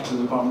DEC, to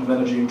the Department of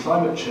Energy and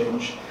Climate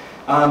Change,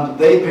 and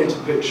they paint a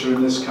picture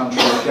in this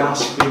country of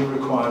gas being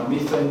required,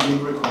 methane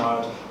being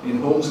required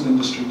in homes and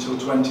industry till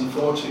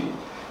 2040,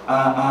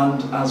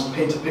 and as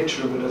paint a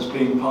picture of it as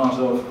being part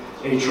of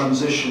a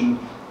transition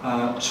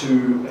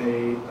to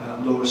a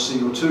lower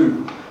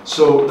CO2.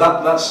 So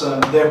that's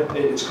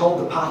it's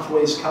called the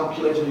Pathways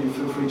Calculator. You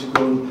feel free to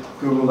go and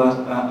Google that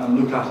and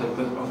look at it,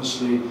 but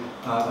obviously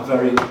a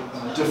very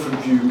different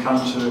view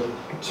counter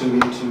to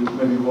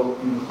maybe what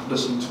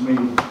listening to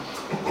me.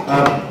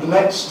 The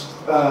next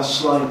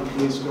slide,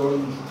 please,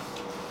 Gordon.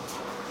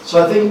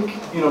 So I think,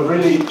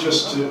 really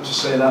just to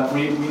say that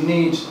we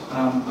need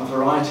a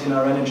variety in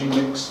our energy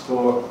mix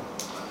for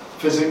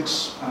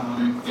physics,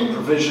 for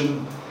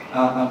provision,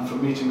 and for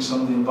meeting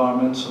some of the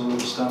environmental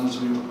standards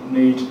we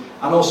need,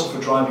 and also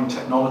for driving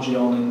technology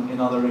on in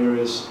other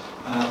areas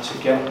to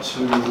get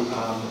to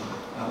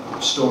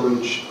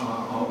storage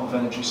of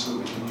energy so that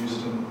we can use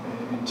it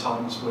in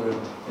times where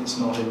it's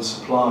not in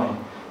supply.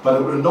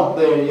 But we're not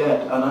there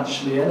yet, and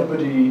actually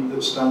anybody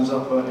that stands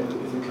up,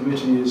 if the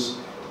committee is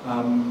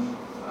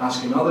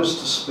asking others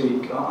to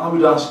speak, I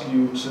would ask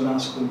you to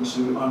ask them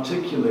to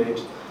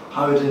articulate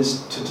how it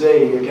is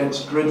today,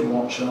 against grid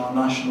watch and our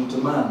national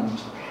demand,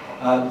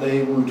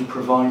 they would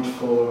provide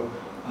for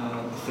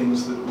the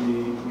things that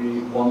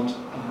we want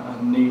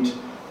and need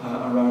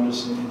around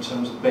us in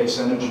terms of base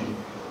energy.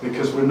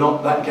 Because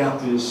that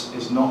gap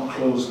is not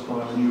closed by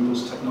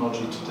renewables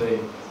technology today.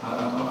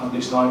 At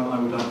least I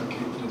would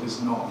advocate that it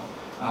is not.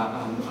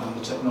 And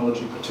the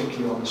technology,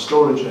 particularly on the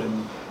storage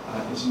end,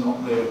 is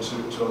not there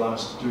to allow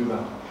us to do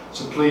that.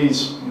 So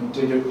please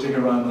dig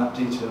around that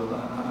detail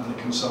and the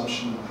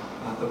consumption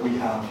that we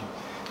have.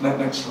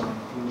 Next slide,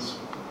 please.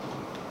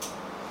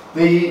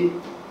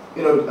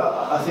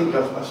 I think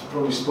I've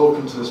probably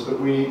spoken to this, but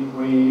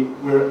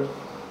we're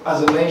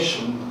as a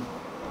nation,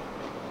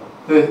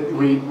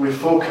 we're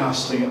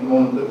forecasting at the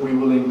moment that we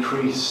will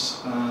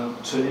increase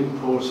to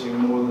importing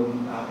more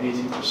than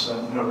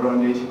 80%,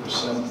 around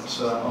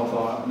 80% of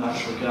our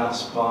natural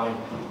gas by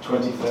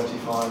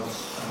 2035,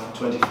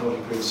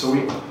 2040 period. So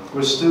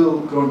we're still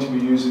going to be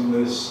using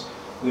this.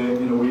 We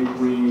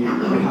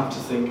have to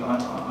think,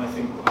 I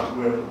think,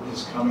 where it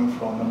is coming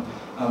from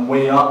and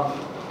weigh up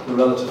the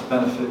relative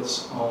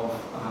benefits of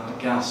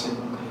gas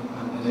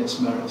and its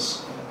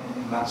merits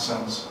in that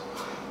sense.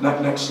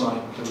 Next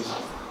slide, please.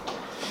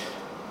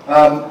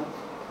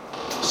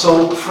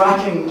 So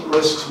fracking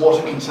risks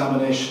water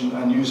contamination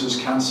and uses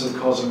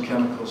cancer-causing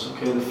chemicals.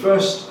 Okay, the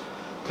first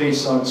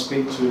piece I would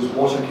speak to is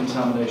water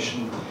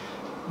contamination.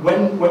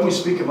 When we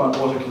speak about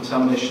water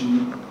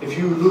contamination, if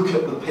you look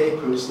at the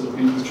papers that have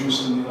been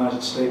produced in the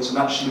United States and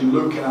actually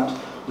look at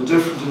the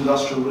different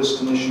industrial risks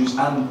and issues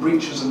and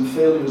breaches and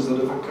failures that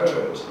have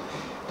occurred,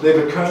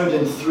 they've occurred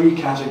in three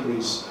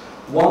categories.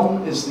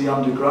 One is the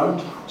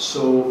underground,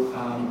 so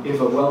if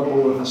a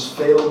wellbore has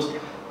failed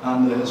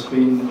and there has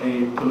been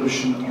a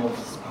pollution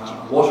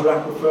of water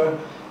aquifer,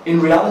 in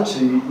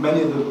reality,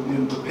 many of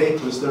the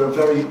papers, there are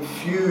very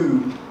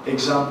few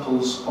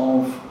examples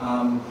of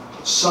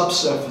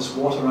subsurface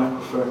water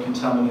aquifer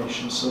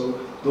contamination, so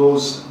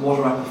those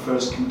water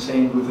aquifers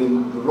contained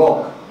within the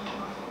rock.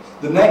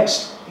 The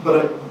next,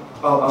 but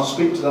I'll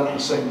speak to that in a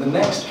second, the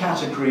next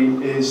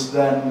category is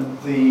then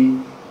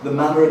the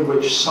manner in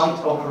which site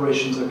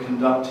operations are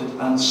conducted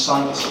and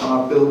sites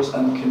are built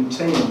and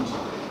contained.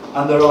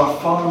 And there are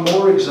far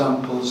more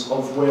examples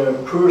of where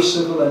poor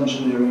civil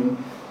engineering,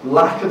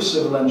 lack of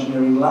civil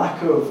engineering,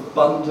 lack of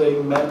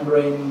bunding,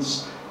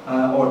 membranes,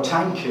 or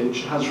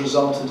tankage has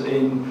resulted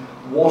in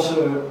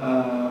water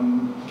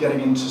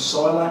getting into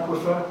soil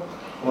aquifer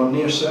or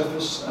near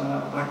surface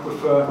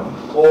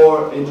aquifer,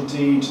 or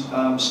indeed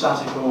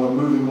static or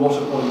moving water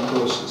body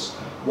courses.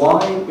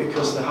 Why?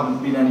 Because there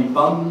haven't been any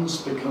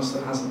bunds, because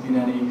there hasn't been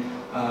any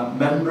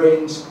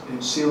membranes,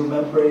 sealed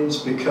membranes,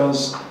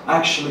 because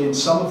actually in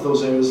some of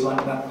those areas,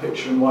 like that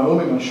picture in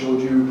Wyoming I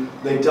showed you,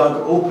 they dug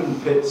open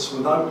pits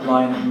without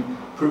lining,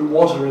 put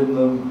water in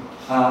them,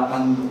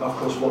 and of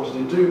course what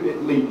did it do?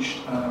 It leached,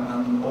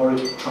 or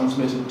it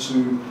transmitted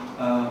to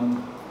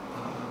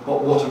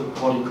water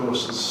body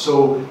courses.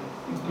 So,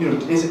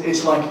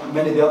 it's like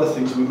many of the other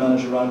things we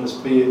manage around us,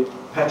 be it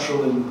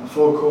petrol in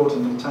forecourt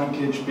and in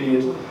tankage, be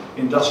it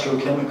industrial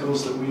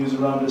chemicals that we use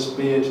around us,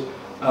 be it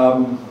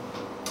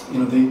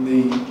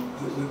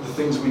the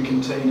things we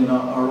contain in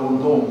our own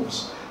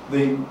homes.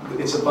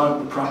 It's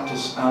about the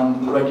practice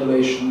and the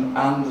regulation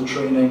and the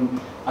training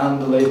and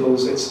the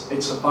labels.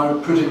 It's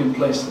about putting in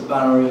place the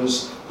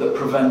barriers that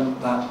prevent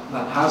that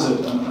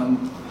hazard.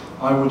 And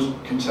I would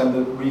contend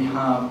that we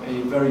have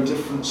a very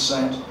different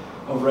set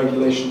of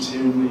regulations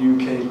here in the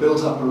UK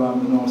built up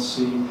around the North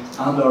Sea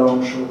and our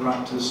onshore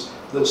practice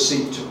that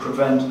seek to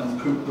prevent and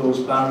put those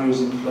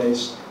barriers in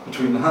place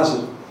between the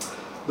hazard.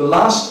 The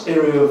last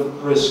area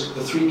of risk,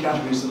 the three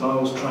categories that I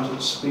always try to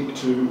speak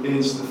to,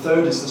 is the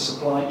third is the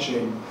supply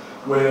chain,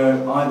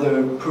 where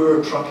either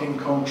poor trucking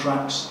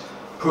contracts,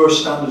 poor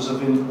standards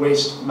of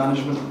waste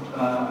management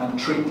and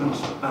treatment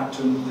back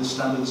to the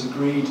standards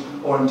agreed,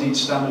 or indeed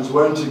standards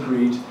weren't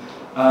agreed,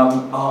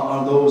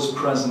 are those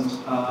present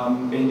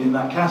in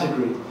that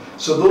category.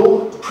 So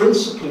though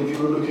principally, if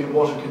you were looking at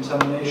water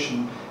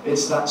contamination,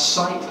 it's that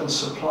site and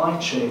supply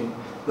chain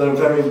that are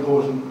very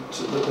important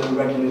that they're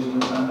regulated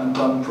and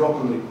done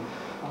properly.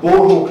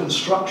 Borehole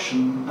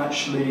construction,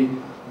 actually,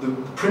 the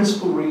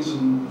principal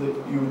reason that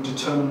you would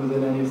determine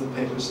within any of the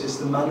papers is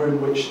the manner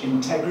in which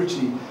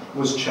integrity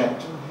was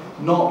checked.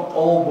 Not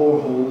all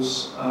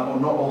boreholes, or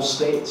not all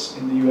states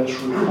in the US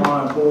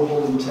require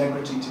borehole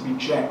integrity to be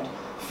checked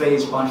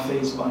phase by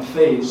phase by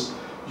phase.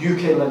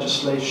 UK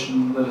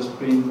legislation that has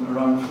been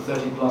around for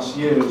 30 plus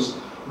years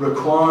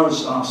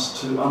requires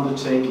us to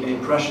undertake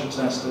a pressure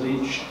test at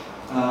each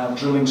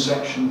drilling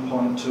section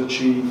point to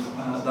achieve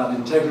that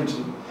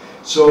integrity.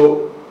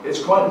 So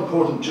it's quite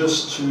important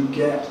just to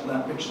get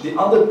that picture. The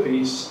other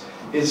piece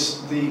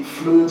is the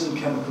fluids and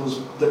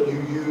chemicals that you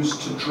use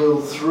to drill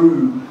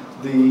through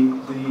the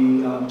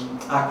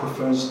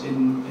aquifers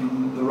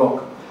in the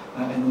rock,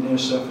 in the near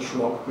surface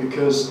rock,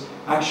 because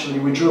actually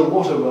we drill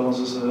water wells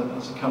as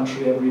a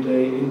country every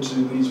day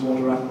into these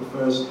water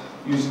aquifers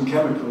using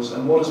chemicals,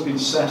 and what has been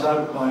set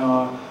out by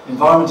our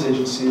Environment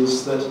Agency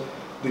is that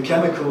the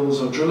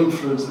chemicals or drilling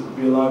fluids that would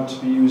be allowed to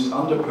be used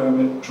under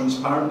permit,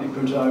 transparently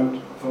put out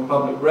for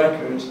public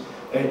record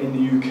in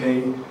the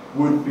UK,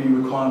 would be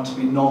required to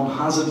be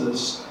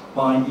non-hazardous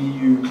by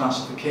EU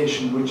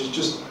classification, which is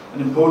just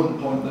an important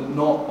point, that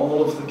not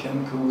all of the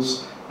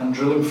chemicals and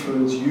drilling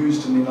fluids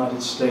used in the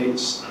United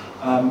States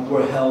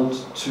were held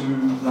to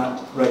that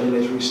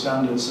regulatory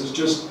standard. So it's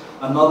just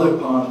another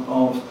part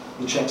of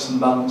the checks and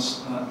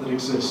balance that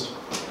exist.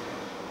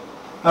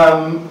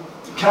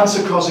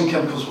 Cancer-causing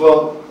chemicals,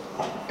 well,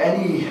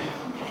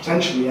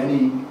 potentially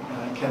any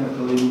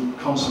chemical in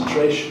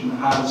concentration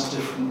has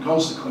different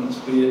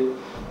consequences, be it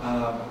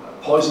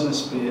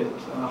poisonous, be it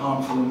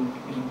harmful,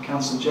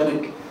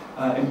 cancerogenic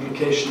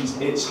implications.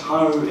 It's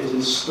how it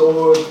is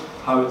stored,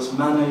 how it's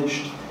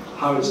managed,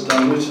 how it's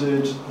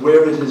diluted,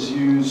 where it is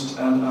used,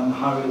 and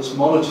how it's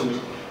monitored.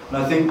 And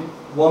I think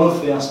one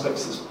of the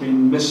aspects that's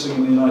been missing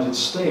in the United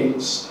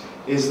States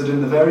is that in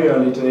the very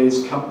early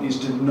days, companies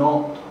did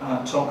not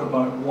talk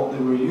about what they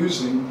were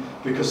using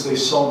because they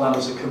saw that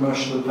as a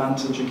commercial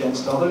advantage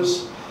against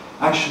others.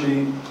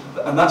 Actually,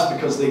 and that's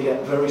because they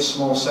get very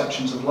small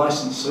sections of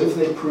license. So if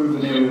they prove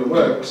an area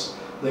works,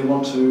 they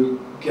want to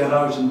get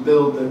out and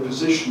build their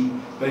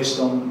position based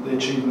on the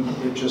achievement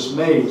that they've just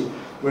made.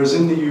 Whereas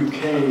in the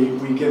UK,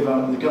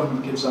 the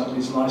government gives out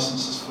these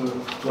licenses for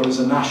what is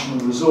a national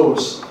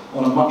resource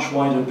on a much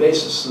wider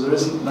basis. So there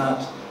isn't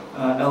that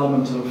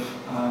element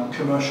of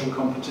commercial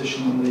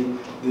competition in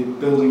the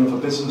building of a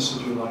business,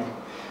 if you like.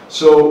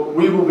 So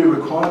we will be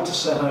required to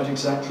set out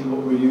exactly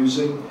what we're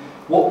using.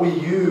 What we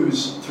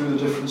use through the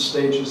different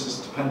stages is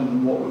dependent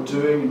on what we're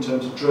doing in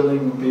terms of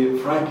drilling, be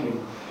it fracking.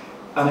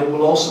 And it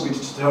will also be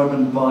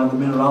determined by the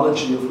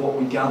mineralogy of what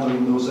we gather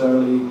in those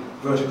early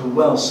vertical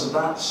wells. So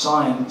that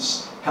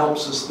science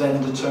helps us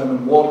then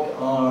determine what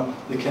are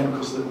the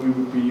chemicals that we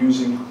would be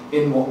using,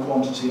 in what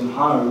quantity and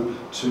how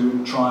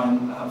to try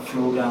and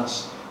flow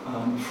gas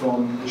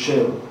from the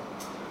shale.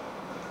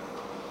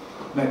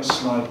 Next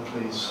slide,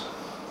 please.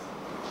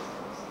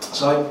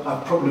 So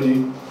I've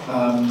probably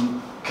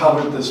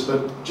covered this,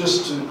 but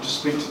just to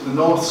speak to the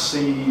North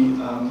Sea,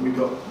 we've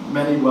got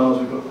many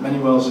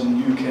wells in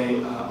the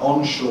UK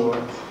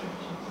onshore.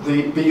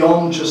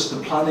 Beyond just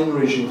the planning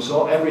regime,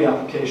 so every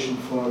application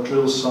for a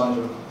drill site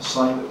or a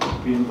site that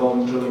would be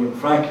involved in drilling and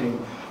fracking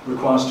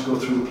requires to go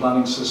through the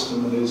planning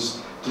system and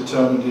is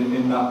determined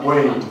in that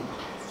way.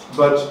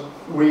 But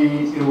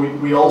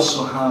we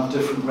also have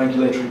different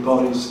regulatory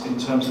bodies in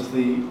terms of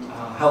the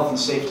health and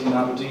safety in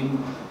Aberdeen,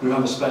 who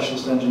have a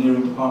specialist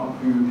engineering department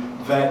who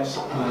vet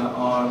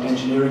our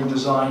engineering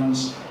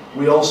designs.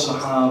 We also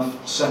have,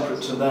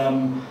 separate to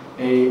them,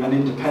 an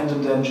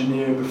independent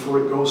engineer before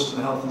it goes to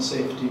the health and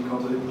safety,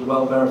 called the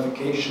well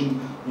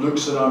verification,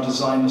 looks at our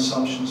design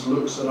assumptions,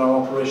 looks at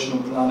our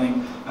operational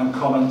planning and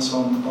comments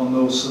on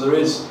those. So there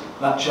is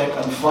that check,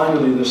 and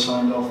finally they're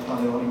signed off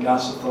by the Oil and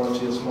Gas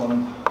Authority as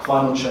one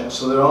final check.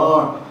 So there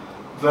are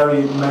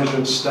very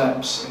measured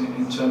steps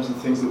in terms of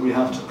things that we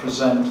have to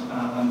present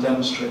and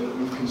demonstrate that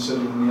we've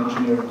considered in the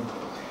engineering.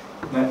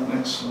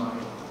 Next slide.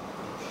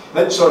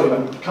 Sorry,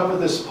 I covered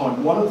this point.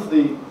 One of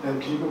the,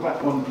 can you go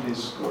back one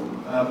please, Gordon?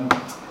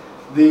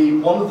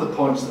 One of the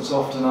points that's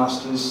often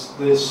asked is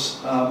this,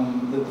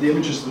 the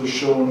images that are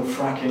shown of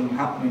fracking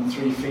happening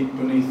 3 feet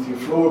beneath your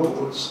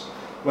floorboards,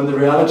 when the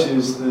reality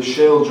is the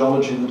shale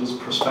geology that is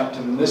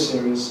prospective in this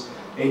area is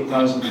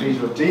 8,000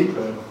 feet or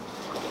deeper.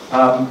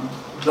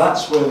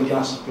 That's where the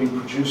gas is being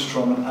produced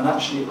from, and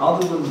actually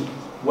other than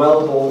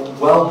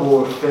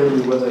wellbore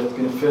failure, where there's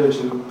been a failure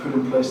to put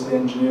in place the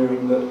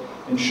engineering that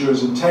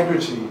ensures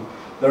integrity,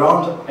 there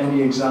aren't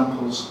any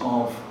examples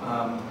of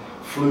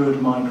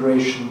fluid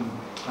migration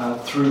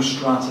through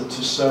strata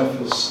to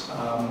surface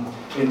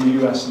in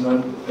the US.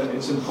 And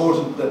it's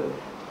important that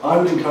I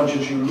would encourage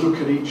you to look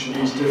at each of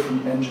these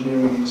different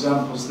engineering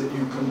examples, that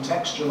you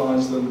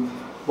contextualize them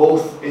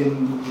both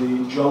in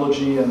the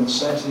geology and the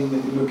setting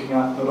that you're looking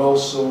at, but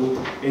also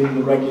in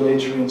the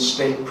regulatory and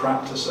state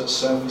practice at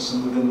surface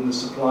and within the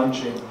supply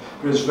chain.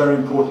 Because it's very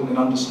important in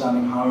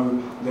understanding how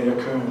they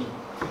occurred.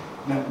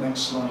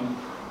 Next slide.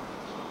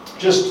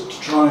 Just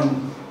to try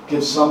and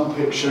give some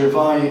picture, if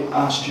I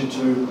asked you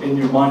to, in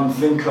your mind,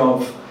 think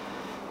of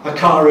a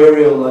car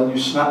aerial and you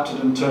snapped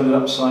it and turned it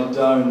upside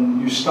down,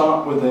 you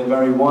start with a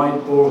very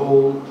wide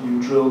borehole, you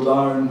drill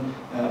down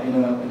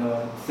in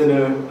a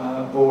thinner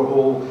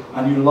borehole,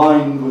 and you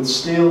line with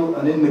steel,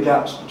 and in the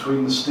gaps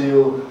between the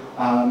steel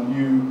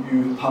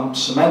you pump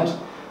cement,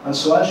 And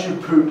so as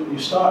you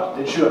start,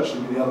 it should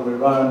actually be the other way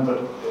around,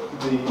 but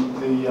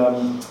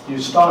you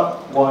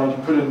start wide,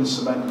 you put it in the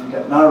cement, you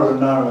get narrower and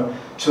narrower,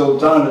 till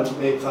down at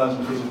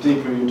 8,000 feet of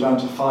deeper, you're down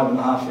to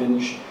 5.5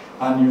 inch,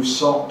 and you've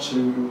sought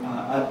to,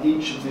 at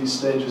each of these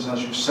stages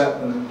as you set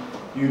them,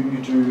 you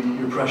do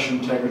your pressure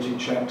integrity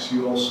checks,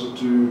 you also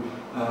do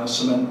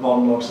cement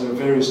bond logs. There are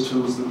various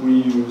tools that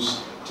we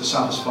use to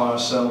satisfy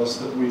ourselves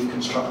that we've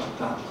constructed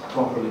that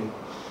properly.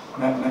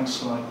 Next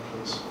slide,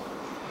 please.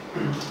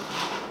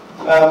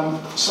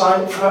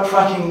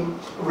 Fracking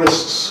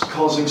risks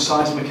causing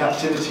seismic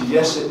activity.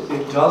 Yes,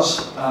 it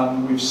does.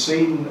 We've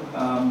seen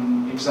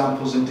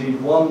examples,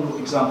 indeed one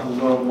example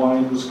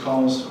worldwide was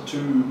caused,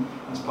 two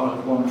as part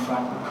of one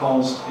frac,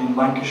 caused in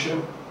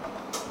Lancashire.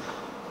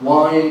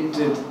 Why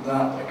did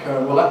that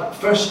occur? Well,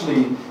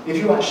 firstly, if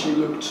you actually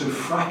look to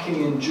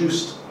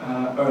fracking-induced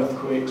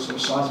earthquakes or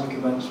seismic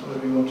events,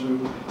 whatever you want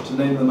to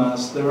name them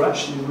as, there are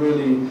actually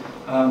really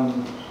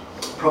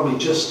probably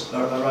just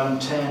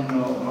around 10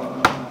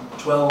 or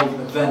 12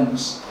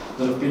 events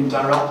that have been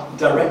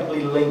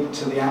directly linked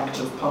to the act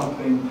of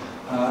pumping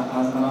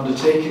and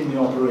undertaking the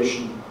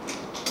operation.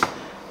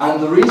 And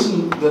the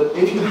reason that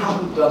if you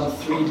haven't done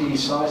 3D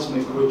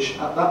seismic, which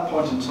at that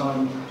point in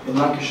time in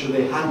Lancashire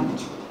they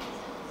hadn't,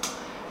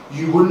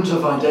 you wouldn't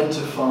have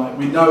identified,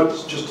 we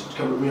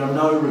are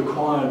now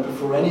required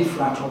before any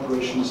frac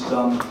operation is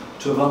done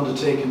to have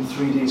undertaken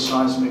 3D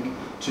seismic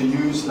to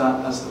use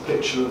that as the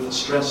picture of the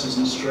stresses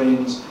and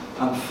strains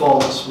and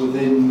faults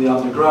within the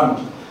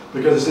underground.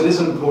 Because it is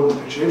an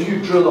important picture. If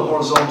you drill a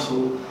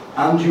horizontal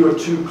and you are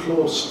too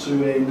close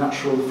to a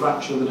natural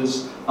fracture that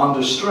is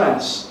under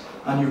stress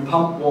and you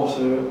pump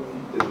water,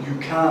 you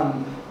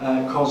can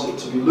cause it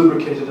to be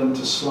lubricated and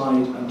to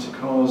slide and to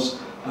cause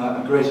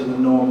a greater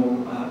than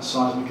normal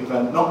seismic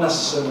event. Not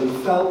necessarily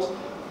felt,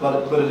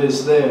 but it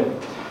is there.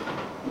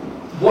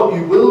 What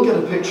you will get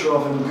a picture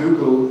of in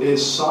Google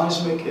is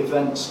seismic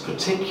events,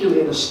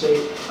 particularly in a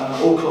state,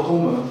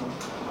 Oklahoma,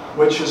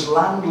 which is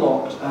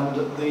landlocked, and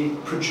the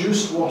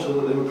produced water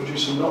that they were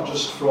producing, not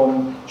just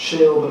from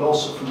shale but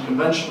also from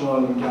conventional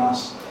oil and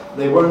gas,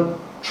 they weren't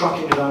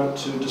trucking it out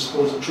to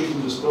treat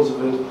and dispose of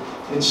it.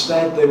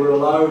 Instead, they were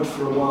allowed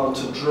for a while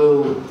to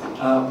drill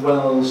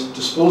wells,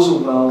 disposal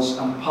wells,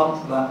 and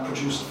pump that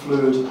produced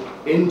fluid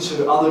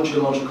into other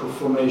geological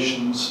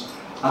formations.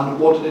 And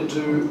what did it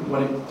do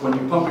when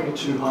you're pumping it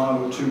too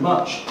hard or too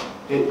much?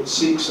 It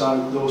seeks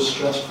out those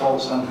stress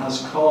faults and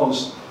has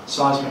caused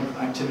seismic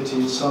activity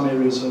in some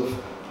areas of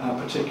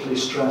particularly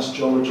stressed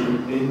geology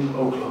in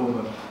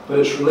Oklahoma. But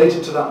it's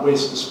related to that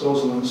waste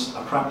disposal, and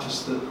a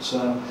practice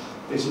that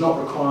is not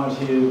required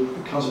here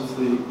because of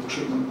the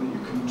treatment that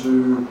you can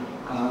do,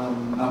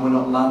 and we're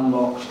not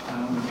landlocked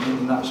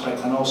in that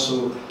respect, and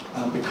also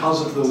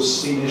because of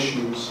those scene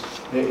issues,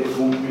 it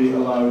won't be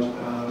allowed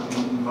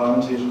in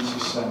Environment Agency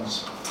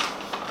sense.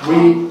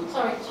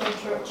 Sorry to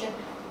interrupt you.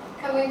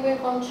 Can we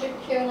move on to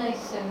Q&A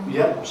soon?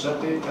 Yeah,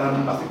 certainly.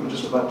 I think we're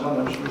just about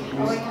done, actually.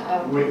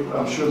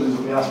 I'm sure these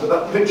will be asked. But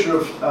that picture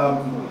of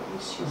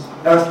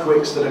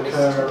earthquakes that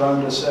occur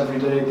around us every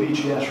day,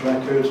 BGS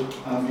record,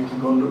 you can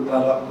go and look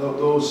that up.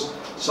 Those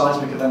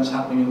seismic events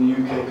happening in the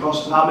UK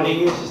constantly. How many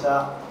years is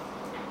that?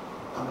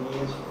 How many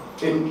years?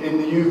 In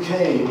the UK,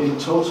 in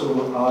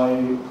total,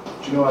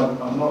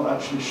 I'm not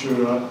actually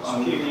sure. It's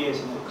a few years,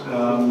 isn't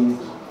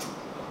it?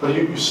 But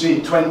you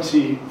see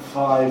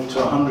 25 to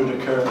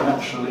 100 occur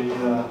naturally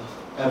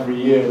every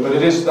year. But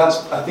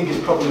I think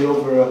it's probably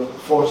over a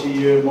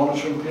 40-year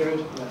monitoring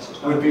period.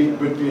 Yes, would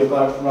be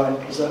about right.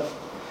 Is that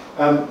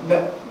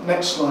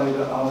next slide?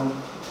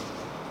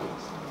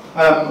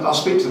 I'll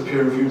speak to the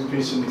peer review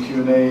piece in the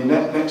Q&A.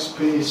 Next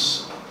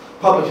piece,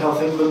 Public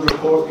Health England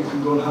report. You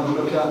can go and have a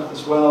look at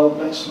as well.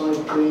 Next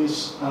slide,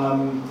 please.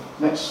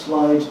 Next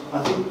slide.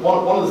 I think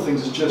one of the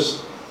things is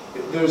just,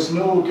 there's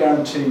no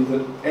guarantee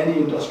that any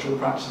industrial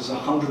practice is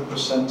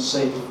 100%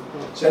 safe.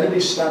 So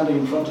anybody standing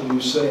in front of you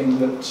saying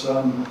that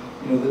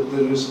that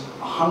there is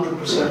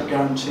 100%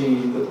 guarantee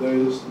that there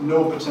is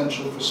no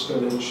potential for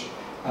spillage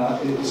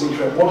is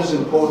incorrect. What is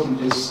important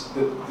is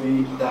that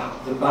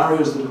the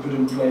barriers that are put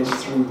in place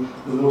through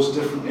those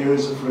different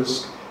areas of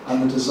risk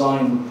and the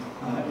design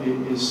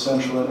is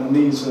central, and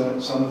these are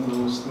some of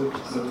those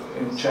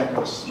that check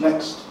us.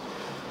 Next.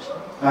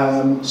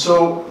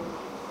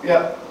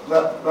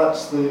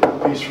 That's the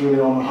piece really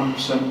on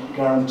 100%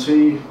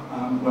 guarantee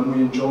when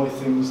we enjoy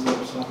things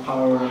that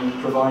power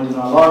and provide in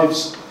our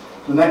lives.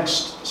 The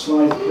next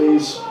slide,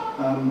 please.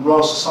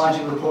 Royal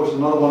Society report is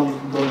another one you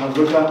can go and have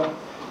a look at.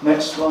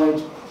 Next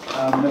slide.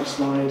 Next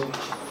slide.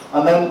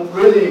 And then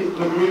really,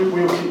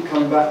 we'll keep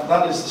coming back.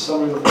 That is the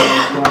summary of the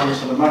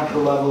plans at a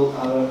macro level,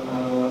 at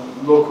a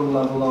local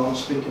level. I'll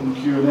speak in the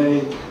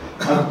Q&A.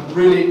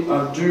 Really,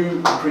 I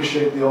do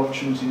appreciate the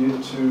opportunity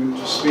to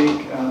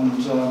speak and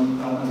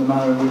the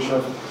manner in which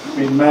I've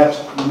been met.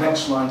 The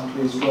next slide,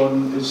 please,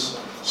 Gordon, is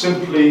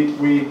simply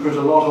we put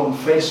a lot on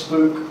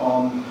Facebook,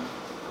 on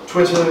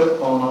Twitter,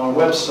 on our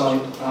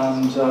website,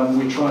 and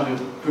we try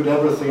to put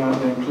everything out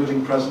there,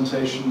 including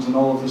presentations and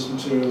all of this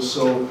material.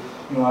 So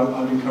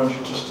I'd encourage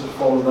you just to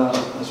follow that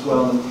as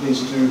well, and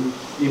please do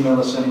email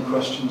us any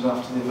questions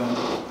after the event.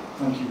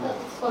 Thank you.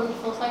 That's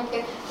wonderful, thank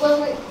you.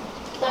 Well,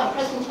 that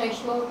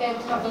presentation, will we be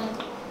able to have a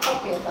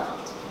copy of that?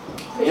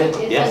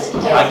 Yes, I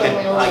can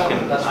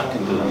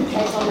do that.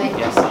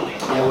 Yes.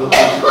 Yeah, we'll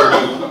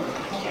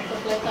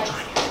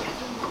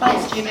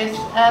Thanks, Judith.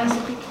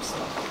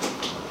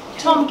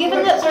 Tom,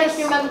 given that Sorry, if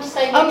you remember to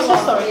say I'm who so you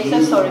are, sorry, please.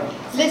 so sorry.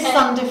 Liz Okay.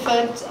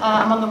 Sandiford,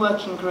 I'm on the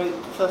working group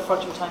for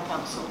Frodsham Town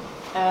Council,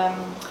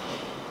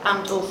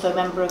 and also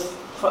member of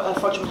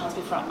Frodsham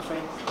Hansby Frack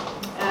Free.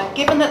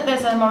 Given that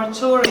there's a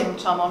moratorium,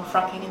 Tom, on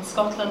fracking in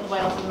Scotland,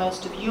 Wales and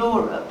most of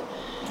Europe,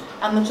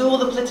 and that all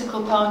the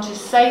political parties,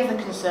 save the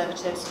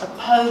Conservatives,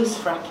 oppose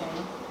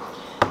fracking,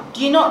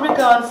 do you not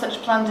regard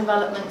such planned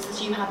developments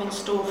as you have in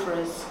store for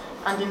us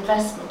and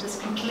investment as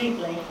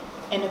completely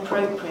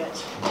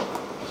inappropriate?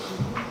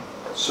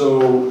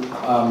 So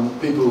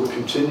people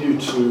continue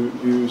to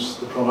use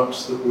the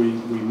products that we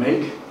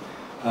make.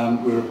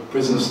 We're a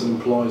business that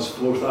employs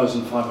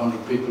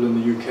 4,500 people in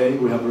the UK.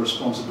 We have a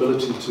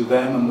responsibility to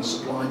them and the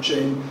supply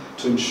chain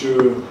to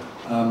ensure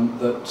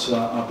that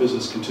our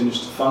business continues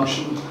to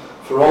function.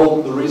 For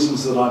all the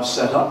reasons that I've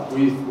set up,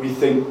 we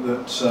think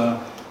that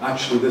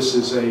actually this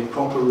is a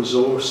proper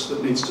resource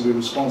that needs to be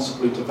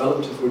responsibly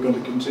developed if we're going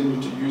to continue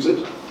to use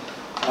it.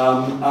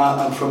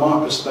 And from our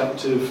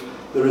perspective,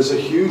 there is a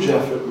huge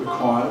effort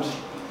required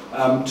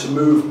to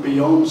move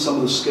beyond some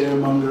of the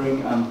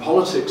scaremongering and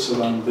politics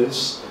around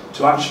this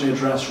to actually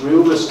address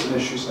real risks and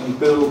issues and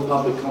build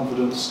public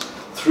confidence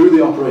through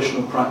the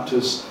operational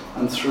practice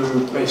and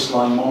through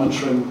baseline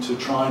monitoring to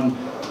try and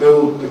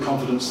build the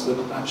confidence that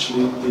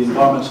actually the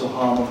environmental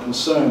harm or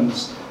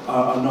concerns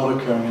are not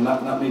occurring, and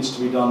that needs to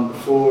be done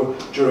before,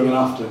 during and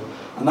after.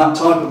 And that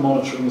type of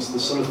monitoring is the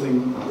sort of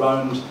thing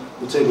round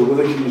the table with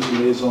a community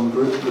liaison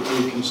group that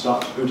we can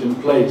start to put in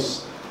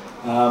place.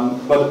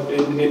 But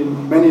in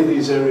many of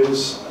these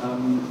areas,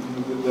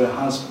 there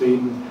has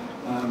been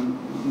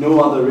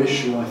no other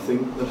issue, I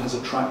think, that has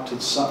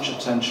attracted such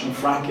attention.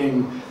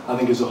 Fracking, I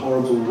think, is a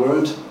horrible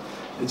word.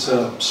 It's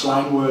a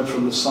slang word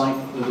from the site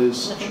that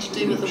is... Nothing to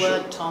do with the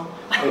word, Tom.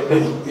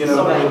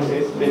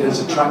 It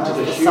has attracted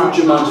a huge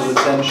amount of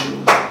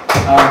attention,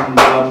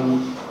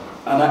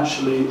 and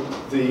actually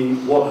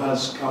what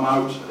has come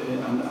out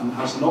and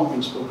has not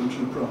been spoken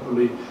to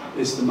properly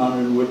is the manner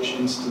in which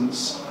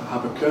incidents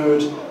have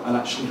occurred and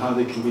actually how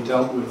they can be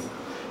dealt with.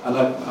 And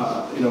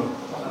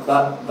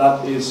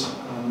that is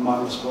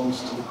my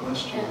response to the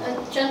question.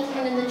 A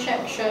gentleman in the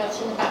check shirt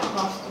in the back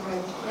half of the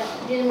room. Yeah.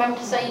 Do you remember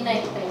to say your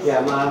name, please?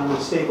 Yeah, I'm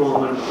Steve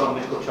Allman from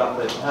Mickle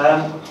Trafford.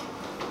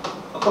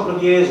 A couple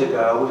of years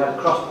ago, we had a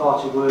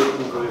cross-party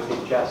working group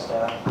in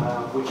Chester,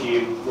 which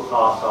you were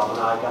part of and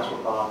I guess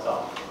were part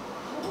of.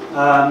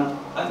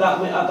 At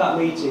that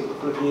meeting a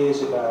couple of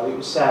years ago, it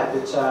was said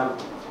that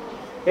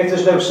if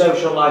there's no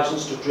social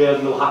licence to drill,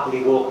 you'll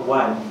happily walk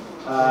away.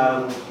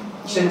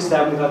 Since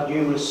then, we've had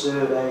numerous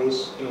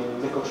surveys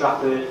in Mickle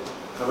Trafford,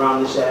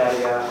 around this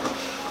area,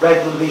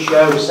 regularly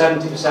show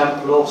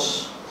 70%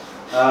 plus,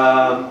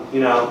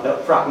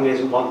 that fracking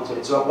isn't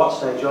wanted. So at what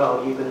stage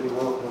are you going to be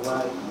walking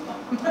away?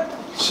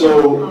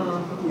 So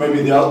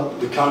maybe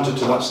the counter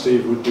to that,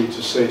 Steve, would be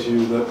to say to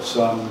you that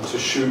to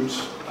shoot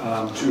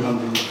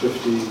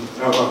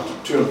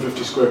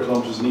 250 square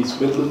kilometres in East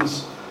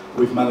Midlands,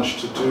 we've managed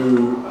to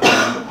do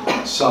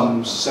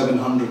some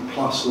 700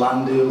 plus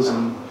land deals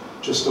in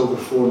just over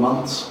 4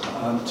 months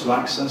to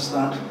access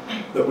that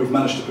we've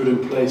managed to put in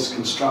place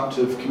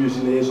constructive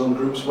community liaison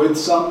groups with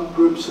some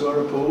groups who are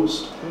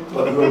opposed,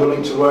 but who are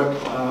willing to work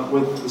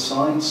with the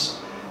science.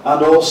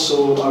 And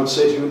also, I would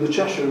say to you, in the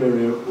Cheshire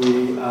area,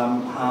 we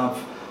have,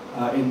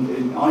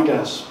 in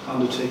IGAS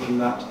undertaking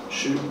that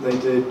shoot, they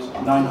did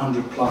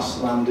 900 plus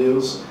land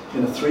deals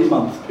in a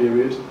 3-month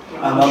period,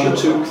 and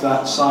undertook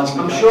that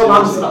seismic I'm sure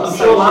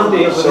land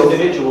deals with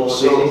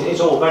individuals is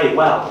all very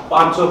well, but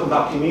I'm talking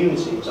about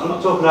communities. I'm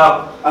not talking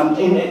about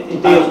in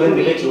deals with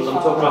individuals,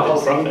 I'm talking about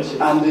whole communities.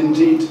 And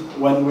indeed,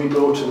 when we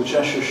go to the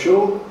Cheshire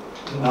Show,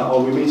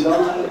 or we meet up,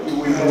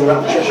 we were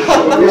at the Cheshire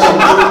Show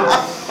recently,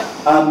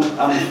 and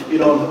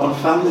on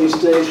Families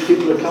Day,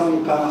 people are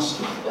coming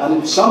past,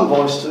 and some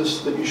voiced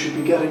us that you should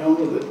be getting on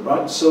with it,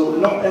 right? So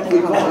not every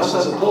voice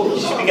is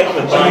opposed. You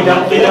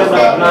don't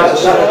recognise the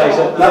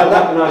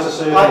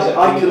surveys.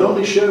 I can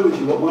only share with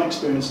you what my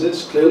experience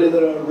is. Clearly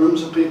there are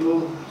rooms of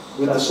people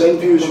with the same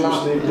views you,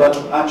 Steve, but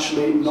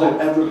actually not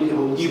everybody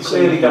holds you the same.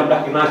 clearly don't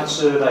recognise the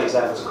surveys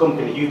then as a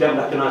company. You don't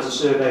recognise the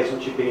surveys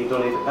which are being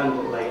done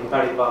independently and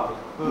verified.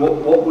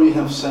 What we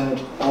have said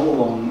all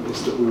along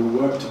is that we will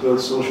work to build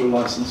social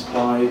licence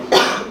by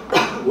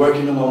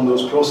working along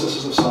those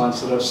processes of science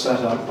that are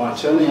set out, by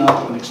turning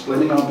up and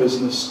explaining our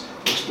business,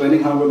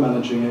 explaining how we're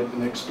managing it,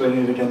 and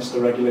explaining it against the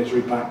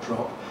regulatory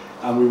backdrop.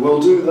 And we will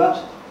do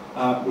that.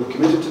 We're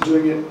committed to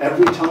doing it.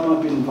 Every time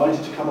I've been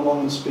invited to come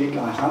along and speak,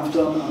 I have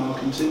done, and I'll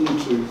continue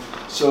to.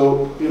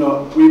 So,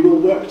 we will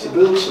work to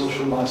build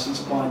social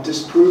licence by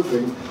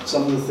disproving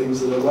some of the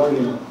things that are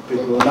worrying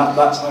people, and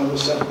that's how we'll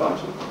set about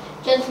it.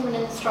 Gentleman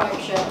in the striped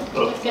shirt.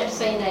 Can you just get to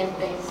say your name,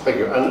 please? Thank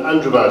you. And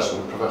Andrew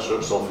Madison, Professor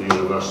at Salford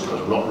University,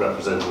 but I'm not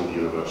representing the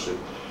university.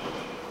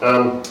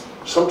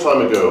 Some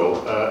time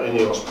ago,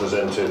 INEOS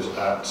presented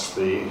at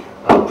the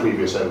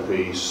previous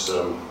MP's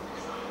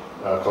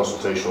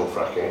consultation on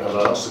fracking, and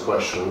I asked the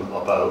question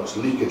about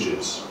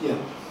leakages. Yeah.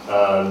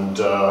 And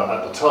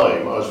at the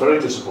time, I was very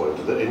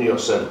disappointed that INEOS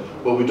said,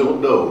 well, we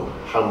don't know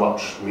how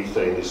much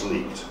methane is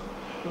leaked.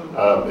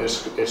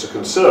 It's a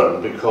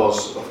concern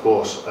because, of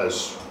course,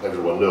 as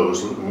everyone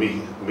knows,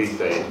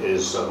 methane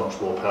is a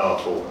much more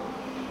powerful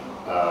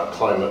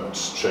climate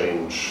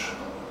change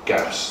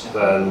gas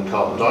than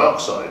carbon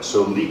dioxide.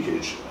 So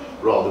leakage,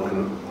 rather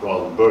than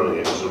burning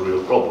it, is a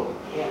real problem.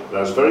 And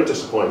I was very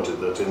disappointed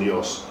that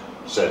INEOS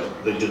said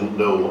they didn't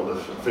know what the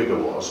figure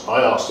was.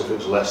 I asked if it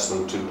was less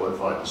than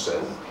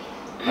 2.5%,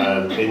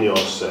 and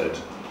INEOS said,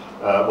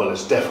 well,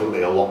 it's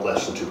definitely a lot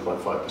less than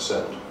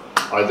 2.5%.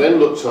 I then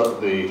looked at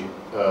the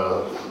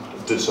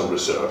did some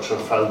research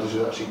and found it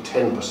was actually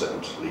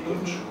 10%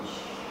 leakage.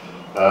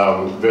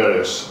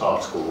 Various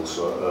articles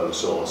and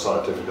so on,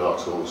 scientific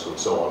articles and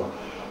so on.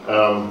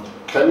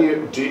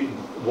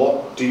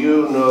 Do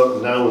you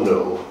now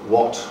know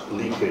what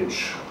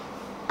leakage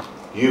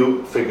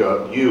you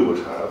figure you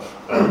would have,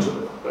 and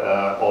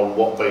on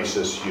what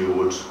basis you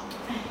would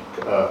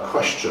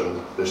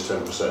question this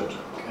 10%?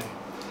 Okay.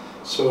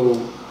 So,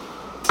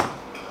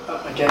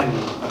 again,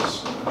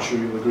 as I'm sure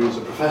you'll agree as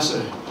a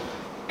professor,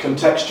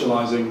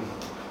 contextualising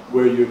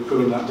where you're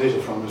pulling that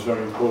data from is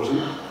very important,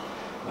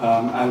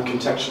 and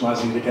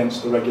contextualising it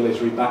against the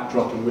regulatory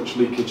backdrop in which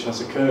leakage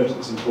has occurred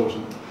is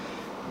important.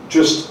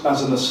 Just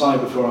as an aside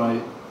before I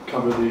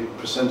cover the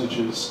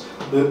percentages,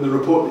 the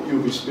report that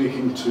you'll be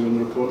speaking to and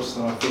the reports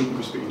that I think you'll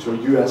be speaking to are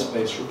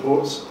US-based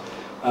reports.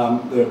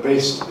 They're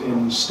based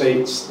in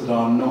states that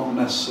are not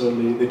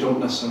necessarily, they don't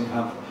necessarily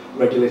have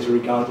regulatory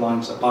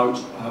guidelines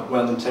about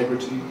well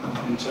integrity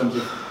in terms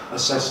of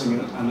assessing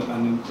it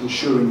and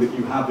ensuring that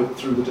you have it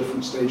through the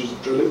different stages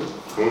of drilling.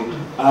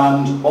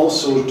 And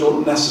also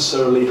don't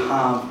necessarily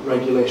have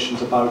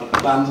regulations about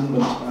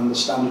abandonment and the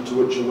standard to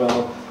which a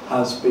well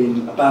has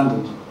been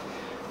abandoned.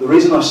 The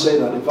reason I say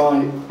that, if I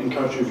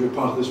encourage you, if you're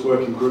part of this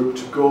working group,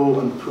 to go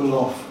and pull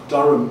off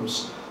Durham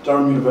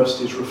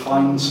University's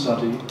REFINE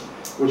study,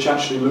 which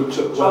actually looked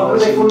at wells... Who are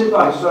they funded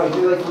by? Sorry,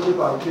 who are they funded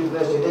by? Who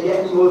university? Are they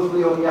getting more from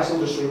the oil and gas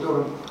industry at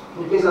Durham?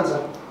 Can you please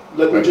answer?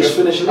 Let me just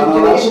finish. I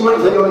will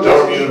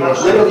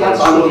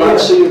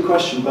answer your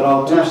question, but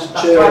I'll just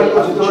chair.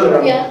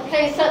 Yeah,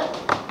 please.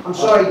 I'm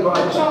sorry, but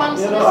I'm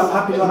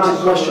happy to answer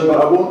the question,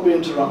 but I won't be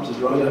interrupted,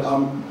 right?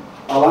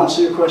 I'll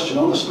answer your question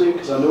honestly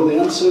because I know the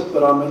answer,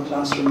 but I'm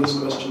answering this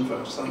question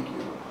first. Thank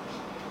you.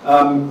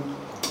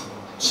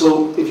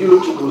 So if you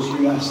look at those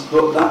US,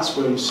 that's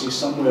where you see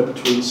somewhere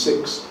between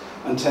 6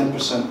 and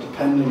 10%,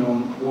 depending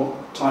on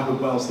what type of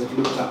wells they've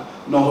looked at.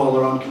 Not all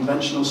are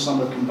unconventional,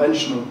 some are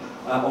conventional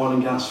oil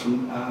and gas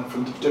from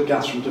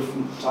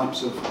different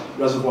types of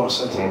reservoir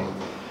setting.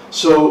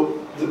 So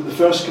the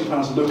first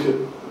comparison look at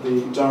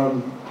the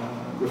Durham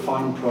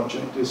REFINE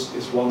project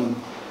is one.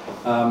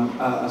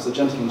 As the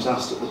gentleman's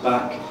asked at the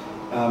back,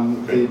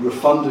 the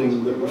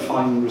refunding that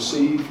REFINE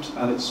received,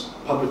 and it's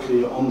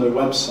publicly on their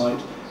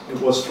website, it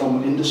was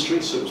from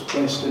industry, so it was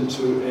placed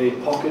into a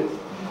pocket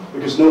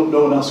because no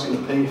one else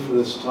can pay for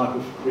this type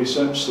of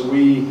research. So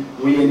we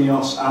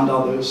INEOS and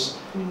others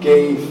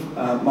gave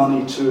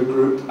money to a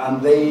group,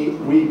 and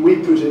we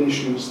put in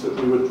issues that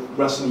we were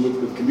wrestling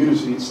with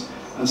communities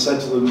and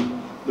said to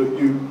them, look,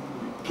 you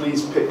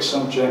please pick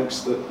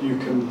subjects that you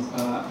can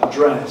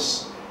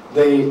address.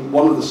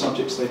 One of the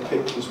subjects they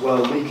picked was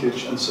well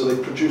leakage, and so they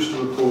produced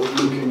a report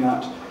looking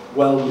at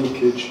well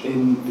leakage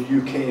in the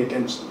UK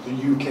against the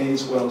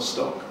UK's well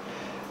stock.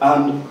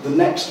 And the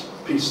next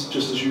piece,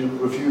 just as you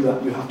review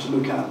that, you have to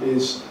look at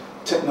is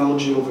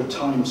technology over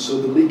time.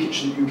 So the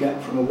leakage that you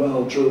get from a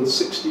well drilled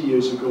 60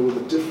 years ago with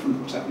a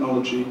different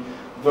technology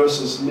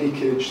versus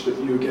leakage that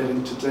you're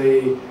getting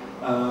today,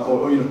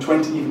 or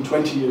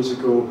 20 years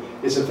ago,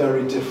 is a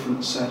very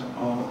different set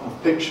of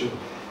picture.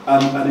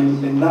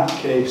 And in that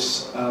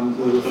case, the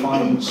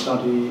REFINE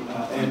study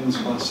ends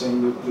by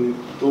saying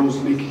that those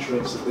leakage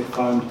rates that they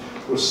found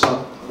were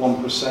sub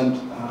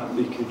 1%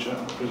 leakage,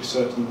 I'm pretty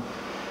certain.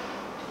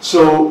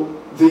 So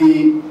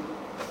the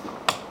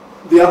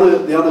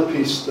other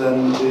piece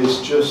then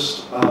is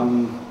just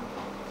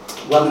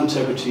well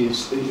integrity.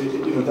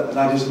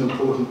 That is an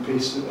important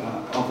piece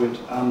of it,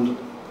 and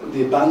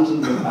the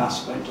abandonment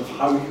aspect of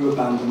how you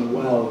abandon a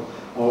well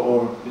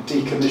or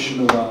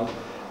decommission a well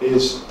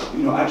is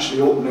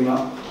actually opening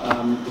up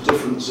the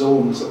different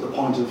zones at the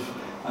point of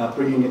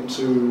bringing it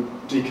to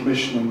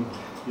decommissioning.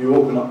 You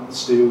open up the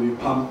steel, you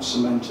pump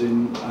cement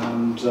in,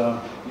 and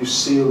you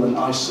seal and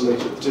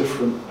isolate at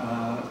different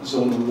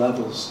zonal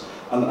levels.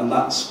 And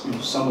that's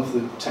some of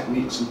the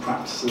techniques and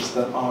practices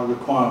that are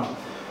required.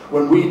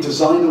 When we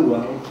design a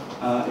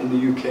well in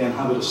the UK and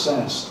have it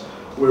assessed,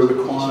 we're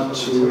required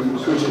to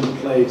put in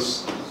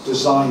place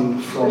design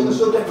from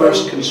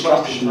first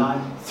construction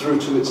through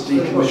to its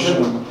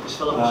decommissioning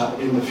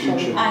in the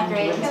future. I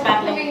agree.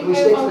 Can we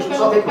move on to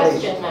another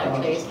question now,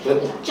 please?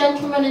 The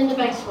gentleman in the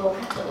baseball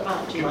hat at the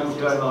back. Thank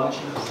you very much.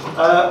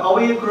 Are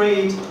we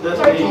agreed that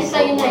Sorry, can you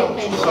say your name,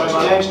 please? Sorry,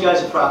 my name's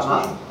Gazer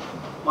Fratman.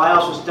 My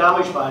house was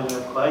damaged by an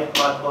earthquake,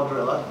 by a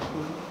quadrilla.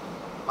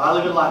 I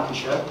live in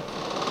Lancashire.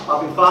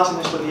 I've been fighting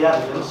this with the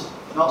evidence,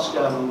 not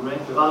scaremongering.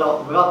 We've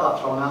had that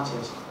thrown at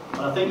us.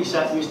 And I think you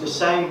used the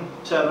same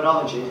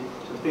terminology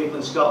to the people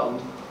in Scotland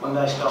when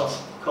they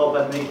stopped coal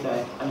bed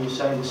methane, and you're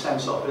saying the same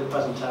sort of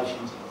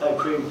presentations. They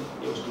proved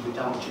it was going to be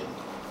damaging.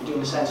 You're doing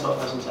the same sort of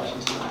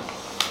presentations tonight.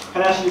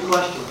 Can I ask you a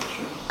question?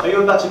 Are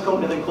you a better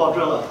company than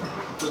Quadrilla?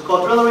 Because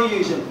Quadrilla are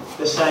using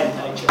the same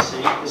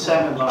HSE, the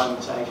same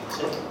Environment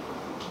Agency.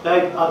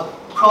 They've had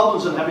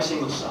problems on every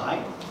single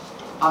site,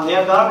 and the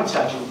Environment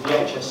Agency, the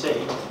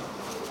HSE,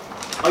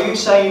 are you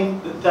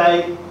saying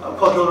that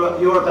Quadrilla,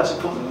 you're a better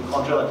company than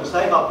Quadrilla because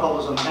they've had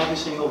problems on every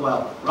single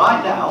well?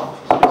 Right now,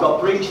 we've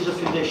got breaches of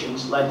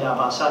conditions laid down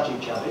by Sajid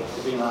Javid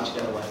to be allowed to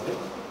get away with.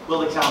 Will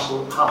the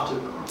council have to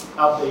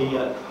have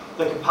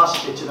the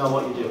capacity to know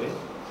what you're doing?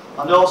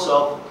 And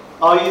also,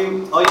 why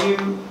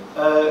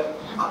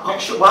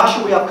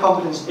should we have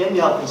confidence in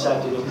the Health and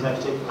Safety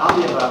Executive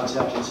and the Environment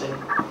Agency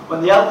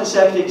when the Health and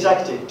Safety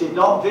Executive did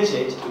not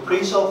visit the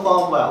pre-salt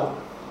farm well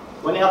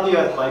when it had the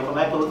earthquake on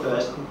April the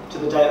 1st to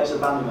the day of its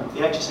abandonment?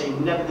 The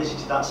HSE never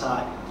visited that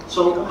site.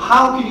 So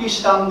how can you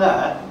stand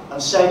there and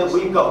say that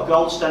we've got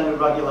gold standard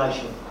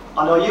regulation?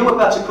 And are you a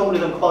better company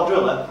than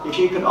Quadrilla if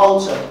you can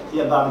alter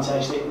the Environment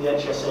Agency, the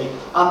HSE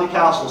and the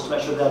councils to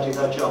make sure they do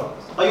their job?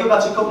 Are you a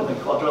better company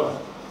than Quadrilla?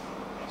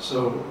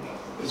 So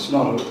it's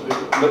not.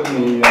 Let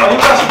me. Are you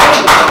a better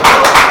company?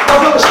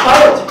 Quadrilla's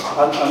failed.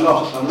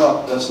 I'm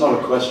not. That's not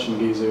a question,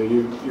 Geezer.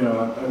 You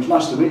know, it was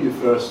nice to meet you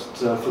for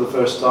the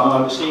first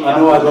time. I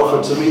know I've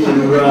offered to meet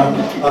you.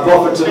 I've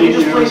offered to meet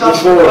you before.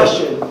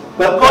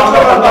 But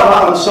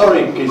I'm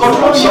sorry, Geezer.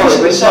 I'm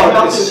sorry. The same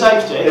health and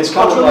safety. It's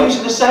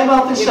using the same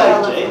health and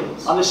safety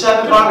and the same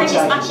Environment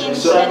Agency and the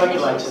same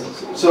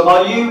regulators. So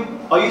are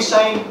you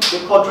saying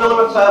that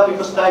Quadrilla have failed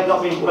because they've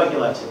not been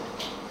regulated?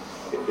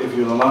 If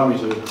you'll allow me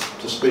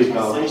to speak,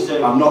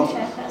 I'm not.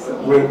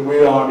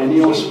 We are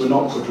INEOS, we're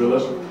not Quadrilla.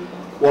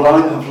 What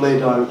I have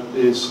laid out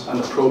is an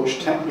approach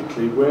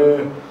technically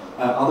where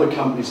other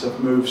companies have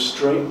moved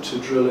straight to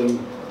drilling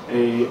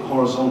a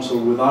horizontal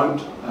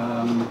without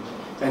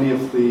any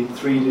of the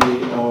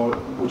 3D or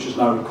which is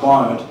now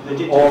required,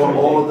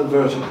 or the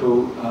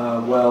vertical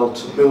well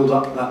to build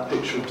up that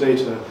picture of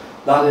data.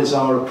 That is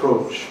our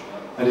approach,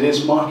 and it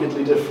is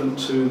markedly different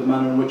to the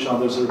manner in which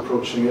others are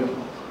approaching it.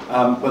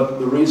 But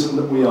the reason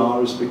that we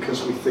are is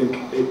because we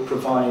think it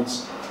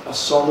provides a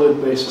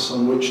solid basis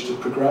on which to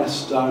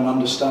progress down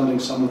understanding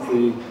some of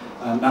the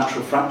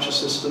natural fracture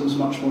systems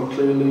much more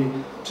clearly,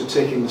 to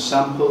taking the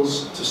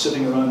samples, to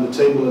sitting around the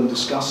table and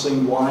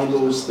discussing why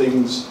those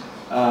things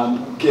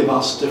give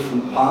us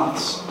different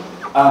paths,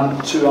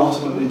 and to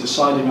ultimately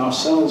deciding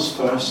ourselves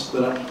first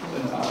that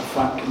a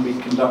frac can be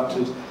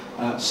conducted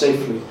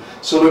safely.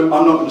 So look,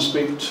 I'm not going to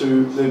speak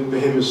to the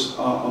behaviours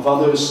of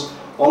others.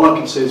 All I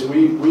can say is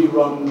we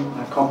run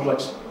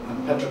complex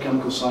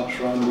petrochemical sites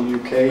around the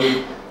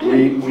UK.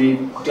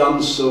 We've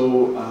done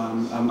so.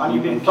 And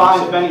you've been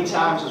fined many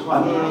times as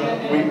well.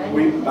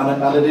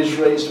 And it is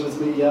raised with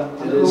me, yeah.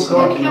 It is,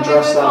 and I can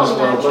address that as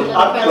well. But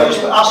I'll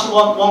just ask you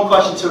one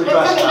question to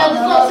address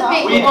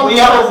that. We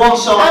have a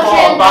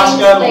one-so-far by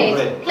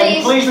scaremongering.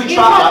 Please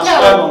retract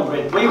that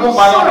scaremongering. We want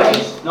my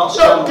evidence, not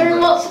scaremongering. There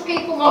are lots of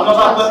people want to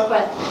ask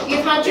questions.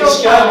 You've had your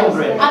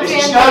scaremongering.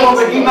 It's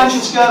scaremongering. You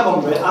mentioned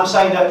scaremongering. I'm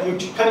saying that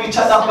can you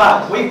take that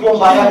back? We've won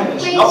by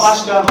evidence, not by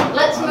scaremongering.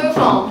 Let's move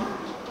on.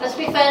 Let's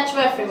be fair to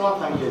everyone.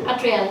 Thank you.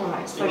 Adrienne.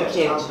 Right, thank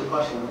you. Answer the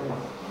question.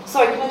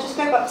 Sorry, can I just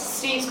go back to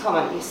Steve's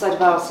comment? You said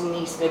about in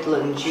the East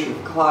Midlands you've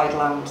acquired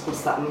land,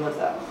 this, that and the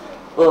other.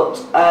 But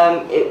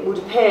it would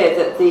appear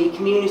that the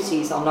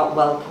communities are not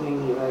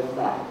welcoming you over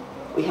there.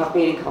 We have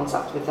been in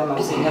contact with them,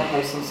 I've seen their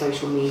posts on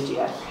social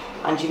media.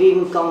 And you've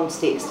even gone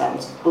to the extent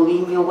of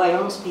bullying your way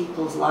onto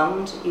people's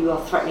land. You are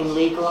threatening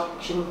legal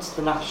action to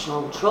the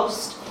National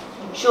Trust.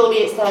 Surely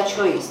it's their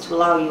choice to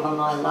allow you on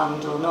their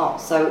land or not.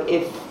 So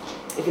if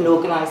an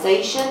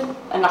organisation,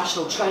 a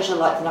national treasure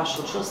like the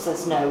National Trust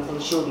says no, then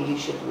surely you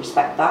should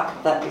respect that.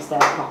 That is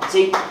their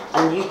property,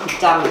 and you could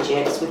damage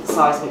it with the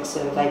seismic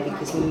survey,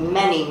 because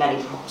many,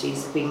 many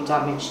properties have been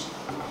damaged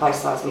by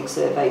seismic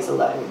surveys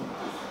alone.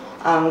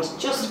 And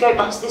just to go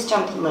back to this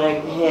gentleman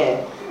over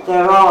here,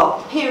 there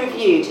are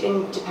peer-reviewed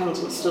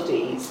independent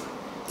studies,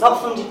 not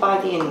funded by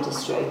the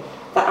industry,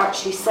 that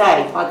actually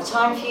say by the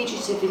time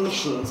fugitive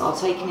emissions are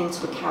taken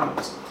into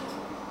account,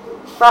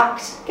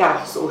 fracked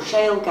gas or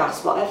shale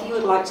gas, whatever you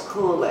would like to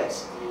call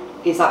it,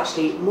 is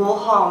actually more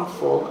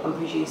harmful and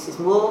produces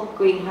more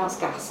greenhouse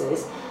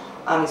gases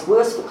and is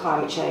worse for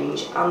climate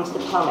change and the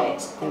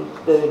planet than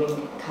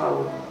burning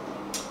coal.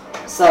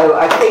 So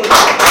I think they're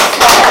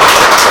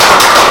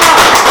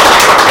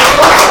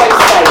also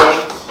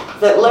saying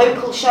that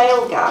local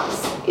shale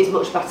gas is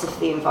much better for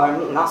the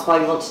environment, and that's why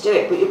we want to do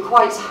it, but you're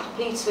quite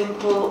happy to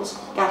import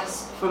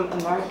gas from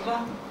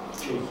America?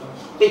 Cheap.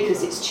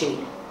 Because it's cheap.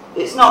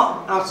 It's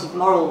not out of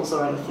morals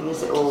or anything,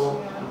 is it,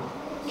 or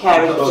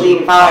caring for the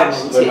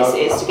environment?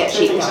 It's to get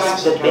cheap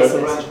gas for the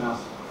business.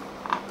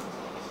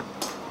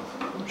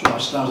 Shall I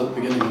start at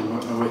the beginning and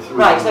work my way through?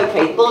 Right,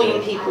 okay,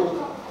 bullying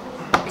people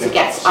to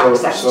get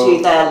access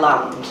to their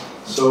land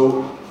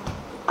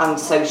and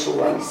social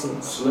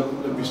license. So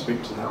let me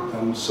speak to that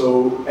then.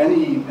 So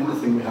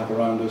anything we have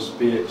around us,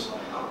 be it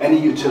any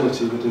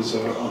utility that is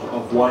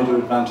of wider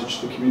advantage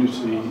to the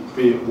community,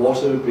 be it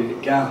water, be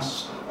it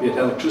gas, be it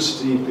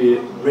electricity, be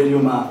it radio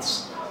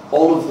maths,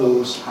 all of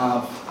those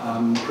have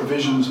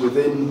provisions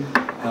within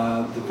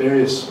the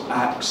various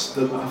acts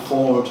that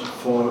afford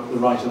for the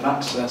right of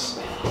access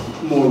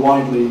more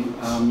widely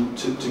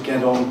to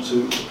get on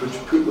to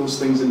put those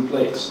things in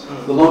place.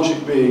 The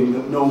logic being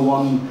that no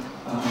one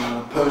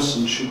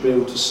person should be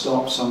able to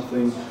stop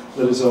something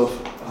that is of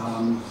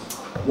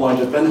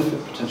wider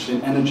benefit potentially,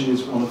 and energy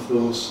is one of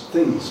those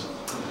things.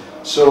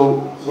 So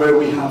where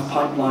we have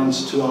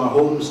pipelines to our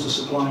homes to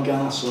supply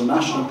gas, or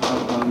national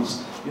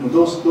pipelines,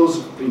 those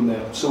have been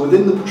there. So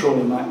within the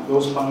Petroleum Act,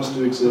 those powers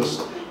do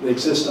exist. They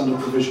exist under a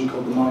provision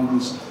called the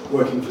Mines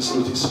Working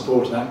Facility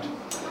Support Act.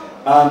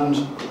 And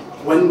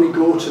when we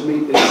go to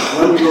meet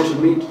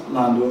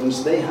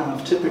landowners, they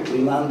have typically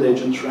land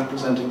agents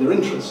representing their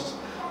interests.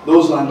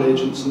 Those land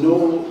agents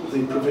know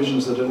the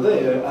provisions that are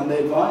there, and they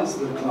advise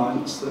their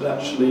clients that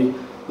actually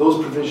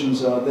those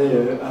provisions are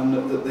there, and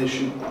that they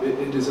should.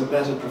 It is a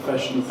better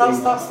professional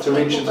thing to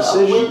reach a decision. That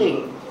are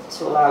willing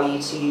to allow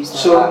you to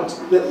use their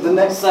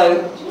land.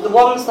 So the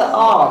ones that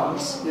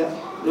aren't.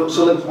 Yeah.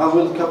 So I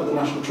will cover the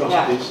National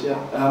Trust piece.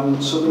 Yeah.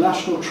 So the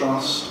National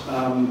Trust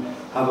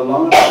have a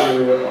large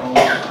area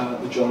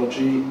of the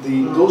geology.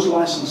 Those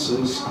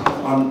licences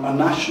are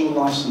national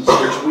licences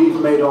which we've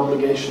made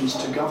obligations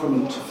to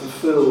government to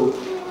fulfil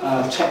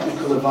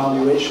technical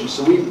evaluation.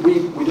 So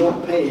we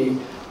don't pay.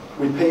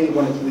 We pay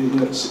when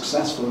it's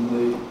successful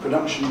in the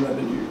production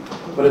revenue.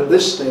 But at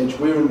this stage,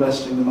 we're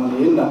investing the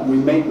money in that. We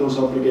make those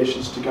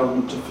obligations to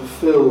government to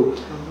fulfil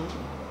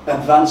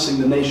advancing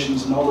the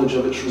nation's knowledge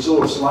of its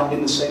resource, like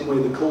in the same way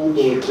the Coal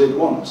Board did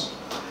once.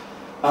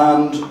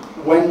 And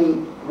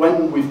when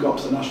we've got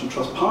to the National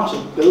Trust, part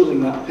of building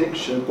that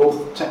picture,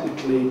 both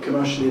technically,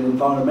 commercially and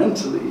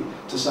environmentally,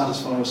 to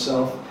satisfy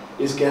yourself,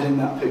 is getting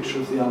that picture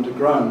of the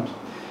underground.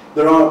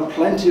 There are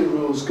plenty of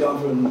rules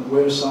govern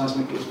where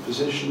seismic is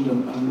positioned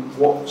and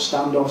what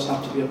standoffs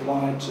have to be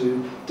applied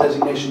to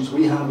designations.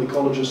 We have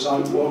ecologists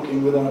out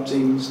walking with our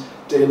teams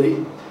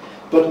daily.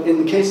 But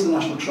in the case of the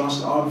National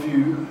Trust, our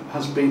view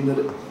has been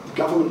that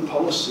government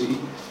policy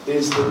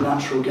is that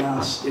natural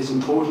gas is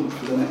important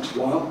for the next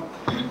while,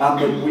 and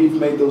that we've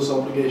made those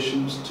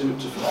obligations to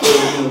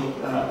fulfil,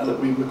 that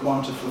we're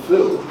required to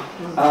fulfil.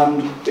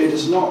 And it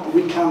is not,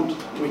 we can't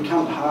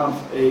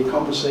have a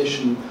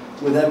conversation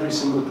with every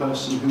single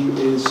person who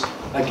is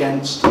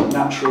against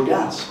natural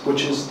gas,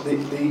 which is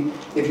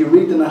if you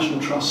read the National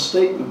Trust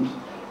statement,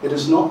 it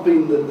has not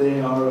been that they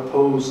are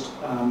opposed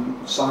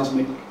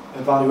seismic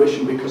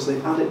evaluation because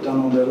they've had it done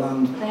on their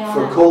land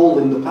for coal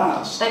in the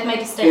past. They've made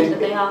a statement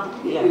that they are.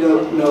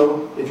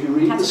 No, if you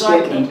read the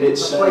statement, it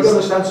says.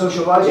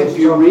 If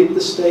you read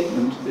the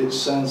statement, it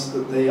says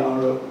that they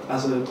are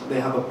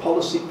they have a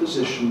policy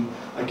position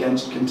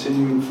against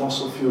continuing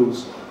fossil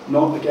fuels,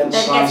 not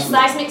against seismic.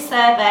 Seismic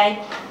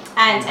survey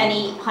and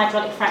any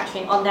hydraulic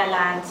fracturing on their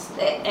land.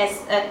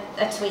 There's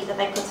a tweet that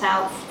they put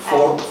out.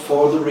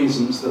 For the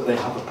reasons that they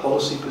have a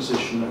policy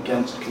position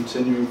against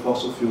continuing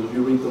fossil fuels. If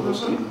you read the whole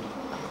statement.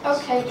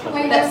 Okay, can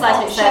we That's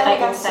seismic survey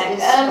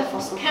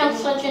also.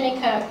 Councillor Ginny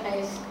Kirk,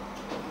 please.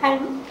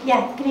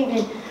 Yeah, good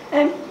evening.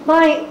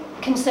 My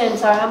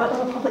concerns are, I'm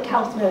a public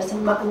health nurse,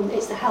 and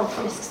it's the health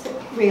risks that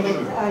really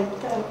I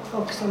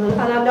focus on.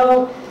 And I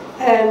know,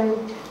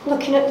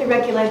 looking at the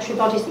regulatory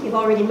bodies that you've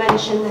already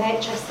mentioned, the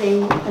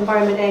HSE,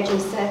 Environment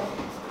Agency,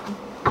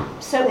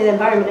 certainly the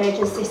Environment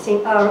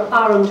Agency are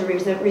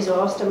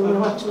under-resourced, and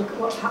we'll have to look at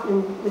what's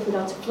happening with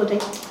regard to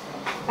flooding.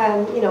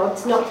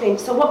 It's not been.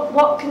 So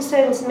what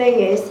concerns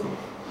me is,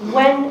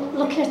 when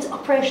looking at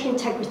operation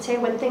integrity,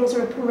 when things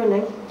are up and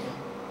running,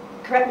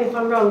 correct me if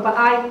I'm wrong, but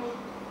I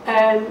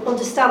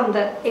understand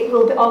that it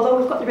will be, although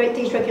we've got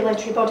these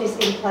regulatory bodies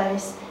in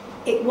place,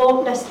 they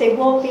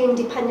won't be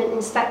independent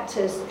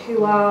inspectors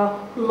who are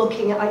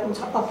looking at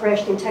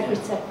operation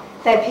integrity.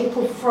 They're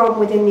people from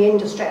within the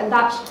industry, and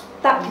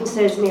that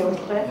concerns me a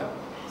little bit. Yeah.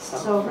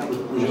 So,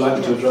 would you like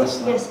me to address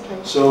that? Yes,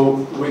 please. So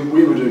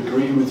we would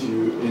agree with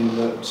you in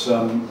that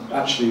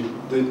actually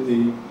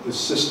the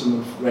system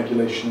of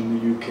regulation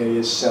in the UK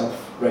is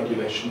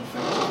self-regulation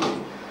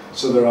effectively.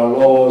 So there are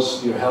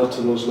laws, you're held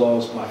to those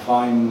laws by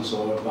fines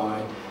or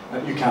by,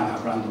 you can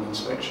have random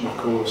inspection of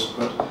course,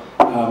 but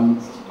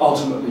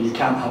ultimately you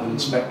can't have an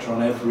inspector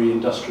on every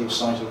industrial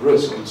site of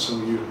risk, and so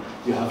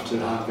you have to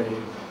have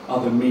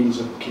other means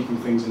of keeping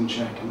things in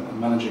check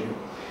and managing it.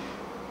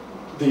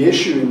 The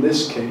issue in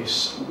this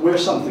case, where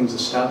something's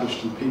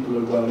established and people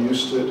are well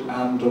used to it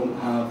and don't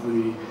have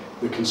the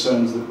the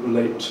concerns that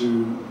relate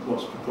to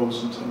what's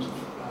proposed in terms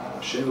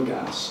of shale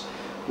gas.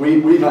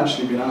 We've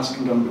actually been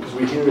asking them, because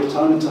we hear it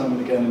time and time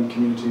and again in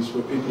communities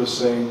where people are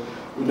saying,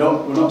 we're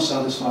not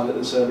satisfied at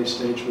this early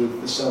stage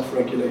with the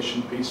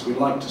self-regulation piece. We'd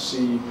like to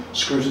see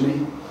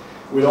scrutiny.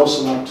 We'd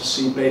also like to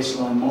see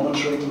baseline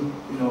monitoring,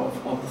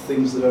 of the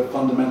things that are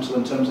fundamental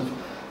in terms of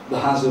the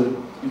hazard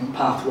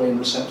pathway and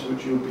receptor,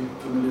 which you'll be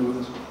familiar with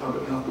as a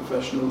public health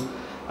professional.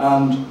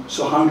 And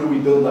so how do we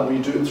build that? We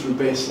do it through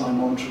baseline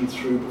monitoring,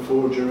 through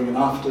before, during and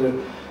after.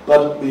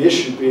 But the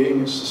issue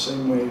being, it's the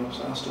same way I was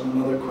asked on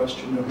another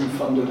question, who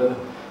funded a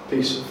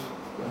piece of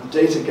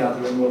data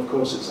gathering? Well, of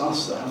course, it's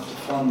us that have to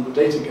fund the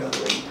data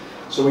gathering.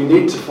 So we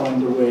need to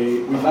find a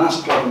way. We've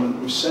asked government,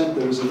 we've said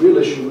there is a real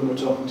issue when we're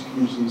talking to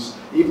communities,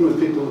 even with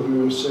people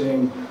who are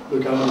saying,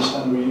 look, I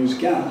understand we use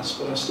gas,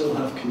 but I still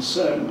have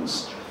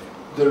concerns.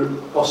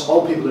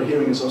 All people are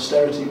hearing is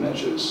austerity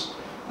measures,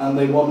 and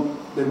they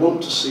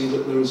want to see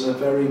that there is a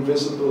very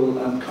visible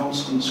and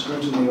constant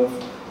scrutiny of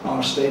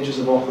our stages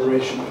of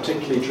operation,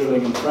 particularly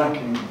drilling and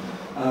fracking,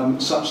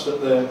 such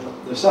that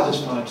they're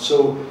satisfied.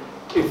 So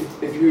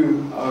if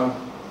you are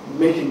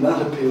making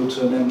that appeal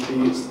to an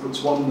MP,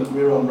 it's one that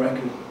we're on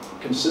record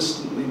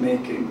consistently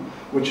making,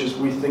 which is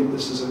we think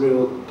this is a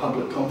real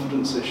public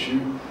confidence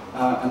issue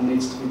and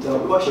needs to be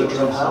dealt with.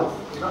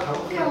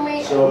 Can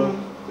we?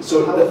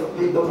 So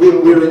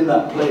we're in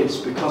that place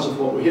because of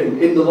what we're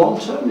hearing. In the long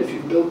term, if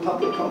you build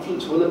public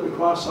confidence, will it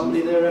require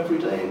somebody there every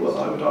day? Well,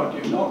 I would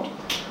argue not.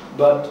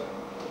 But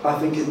I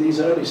think in these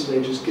early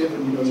stages,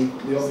 given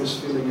the obvious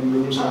feeling in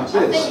rooms like this.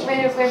 I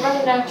think we're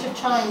running out of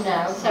time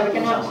now, so we're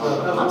going to have to.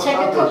 I'll take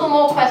a couple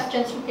more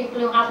questions from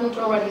people who haven't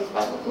already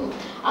spoken,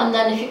 and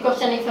then if you've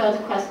got any further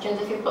questions,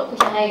 if you put them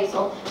to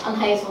Hazel, and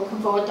Hazel can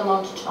forward them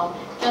on to Tom.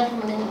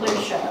 Gentleman in the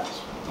blue shirt.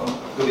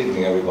 Good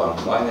evening, everyone.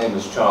 My name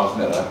is Charles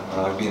Miller,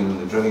 and I've been in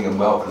the drilling and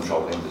well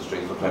control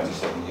industry for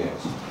 27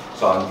 years.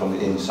 So I'm from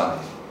the inside,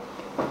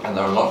 and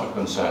there are a lot of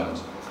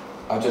concerns.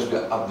 I've just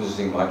been up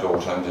visiting my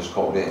daughter and just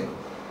called in.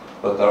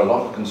 But there are a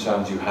lot of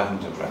concerns you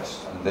haven't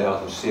addressed, and they are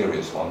the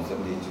serious ones that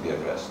need to be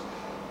addressed.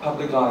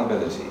 Public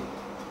liability.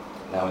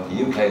 Now in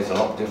the UK it's a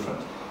lot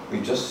different.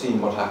 We've just seen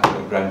what happened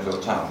at Grenfell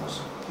Towers.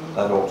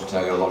 That ought to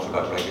tell you a lot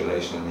about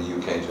regulation in the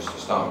UK just to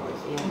start with.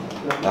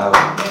 Yeah. Now,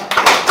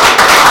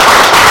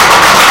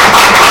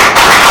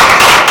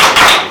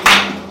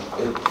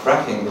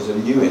 fracking is a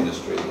new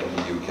industry in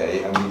the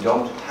UK, and we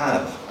don't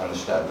have an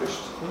established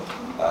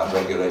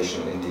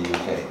regulation in the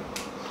UK.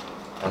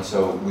 And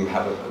so we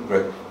have a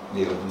great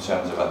deal of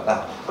concerns about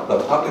that.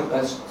 But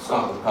let's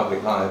start with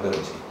public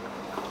liability.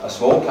 A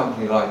small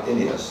company like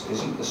INEOS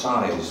isn't the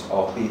size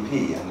of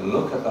BP, and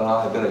look at the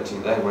liability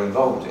they were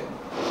involved in.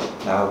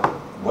 Now,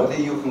 whether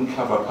you can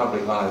cover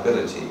public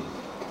liability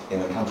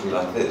in a country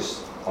like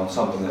this on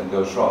something that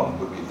goes wrong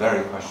would be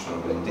very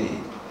questionable indeed.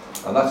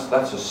 And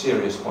that's a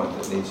serious point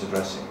that needs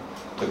addressing,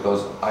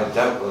 because I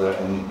doubt whether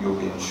you'll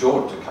be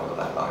insured to cover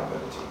that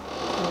liability,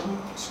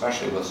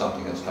 especially with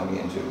something that's coming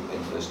into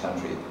this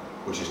country,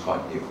 which is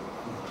quite new.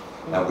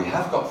 Now, we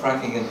have got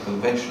fracking in the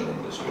conventional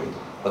industry,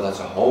 but that's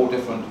a whole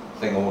different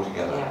thing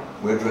altogether. Yeah.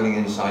 We're drilling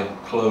inside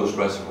closed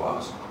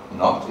reservoirs,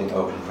 not in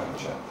open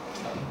fracture.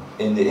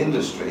 In the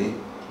industry,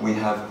 we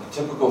have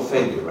typical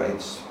failure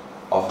rates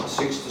of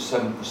 6 to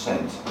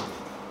 7%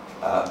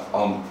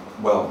 on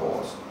well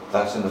bores.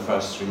 That's in the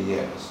first 3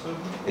 years.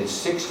 It's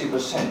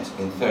 60%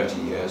 in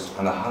 30 years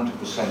and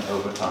 100%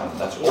 over time.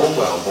 That's all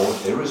well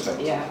bores,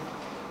 irrespective. Yeah.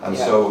 And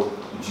so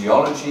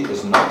geology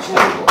is not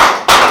stable.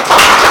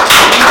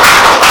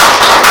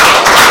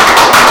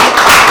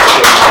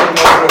 When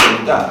you're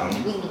drilling down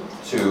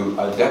to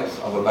a depth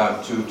of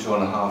about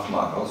 2.5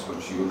 miles,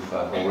 which you've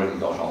already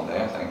got on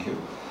there, thank you.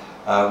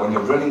 When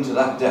you're drilling to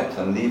that depth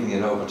and leaving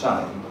it over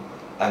time,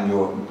 and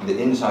the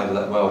inside of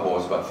that well bore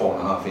is about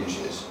 4.5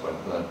 inches when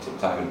the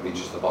time it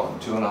reaches the bottom,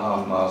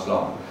 2.5 miles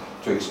long,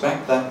 to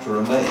expect that to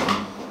remain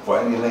for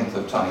any length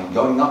of time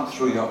going up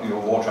through your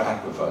water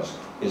aquifers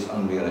is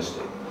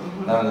unrealistic.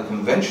 Now in the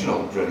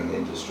conventional drilling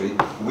industry,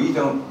 we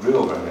don't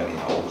drill very many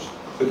holes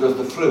because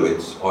the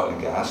fluids, oil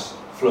and gas,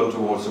 flow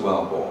towards the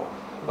well bore.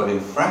 But in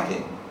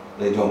fracking,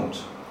 they don't.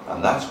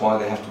 And that's why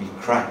they have to be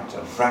cracked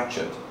and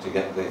fractured to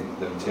get the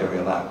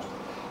material out.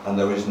 And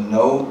there is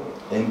no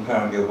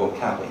impermeable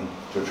capping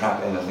to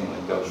trap anything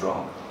that goes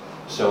wrong.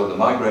 So the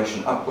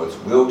migration upwards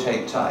will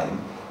take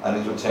time, and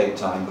it will take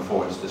time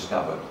before it's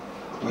discovered.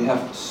 We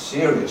have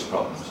serious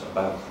problems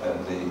about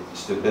the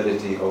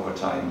stability over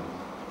time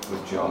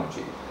with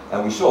geology.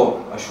 And we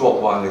saw a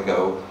short while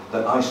ago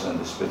that Iceland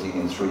is splitting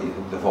in three,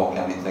 the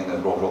volcanic thing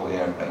that brought all the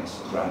airplanes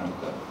around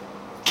them.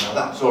 Now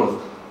that sort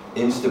of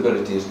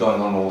instability is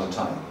going on all the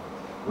time.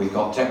 We've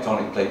got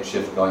tectonic plate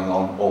shift going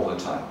on all the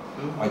time.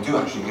 I do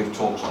actually give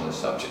talks on this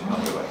subject, by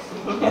the way.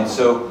 And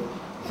so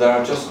there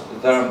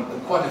are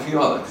quite a few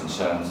other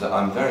concerns that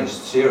I'm very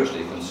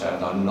seriously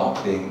concerned are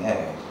not being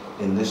aired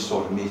in this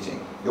sort of meeting.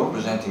 You're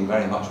presenting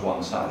very much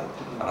one side,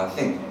 and I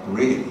think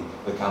really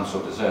the Council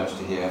deserves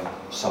to hear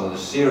some of the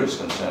serious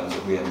concerns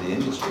that we in the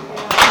industry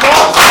have.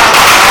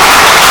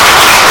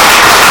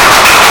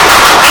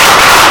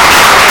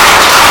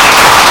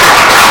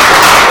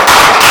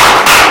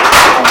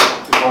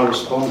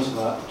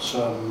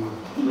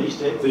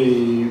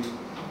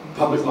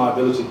 public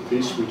liability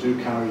piece, we do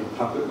carry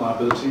public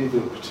liability.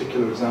 The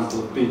particular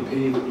example of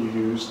BP that you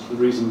used, the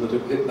reason that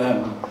it hit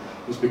them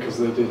is because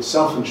they did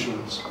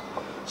self-insurance.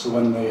 So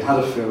when they had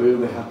a failure,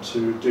 they had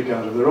to dig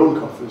out of their own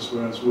coffers,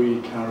 whereas we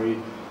carry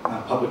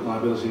public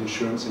liability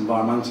insurance,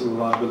 environmental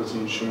liability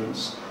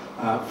insurance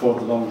for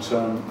the long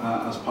term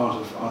as part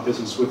of our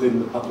business within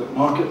the public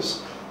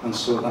markets, and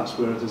so that's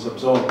where it is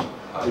absorbed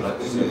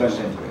if an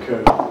event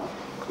occurred.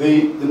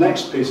 The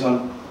next piece, I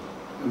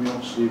mean,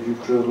 obviously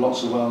you've drilled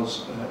lots of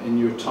wells in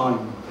your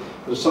time,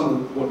 but some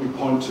of what you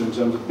point to in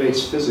terms of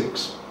base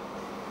physics,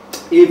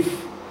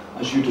 if,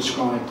 as you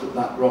described,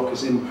 that rock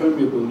is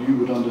impermeable, you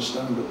would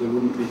understand that there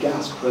wouldn't be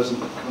gas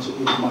present because it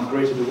would have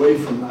migrated away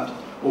from that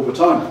over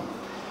time.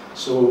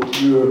 So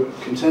your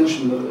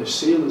contention that a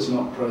seal is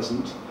not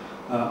present,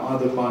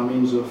 either by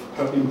means of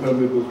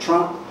impermeable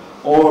trap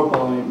or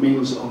by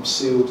means of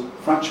sealed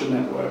fracture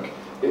network,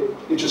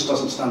 it just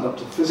doesn't stand up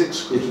to physics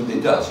scrutiny.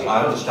 It does.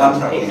 I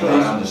understand fracking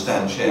and I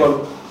understand shale.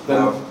 Well,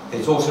 now,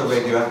 it's also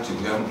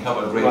radioactive. You haven't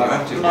covered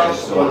radioactive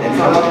waste. So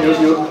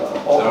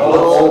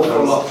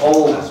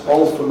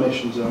all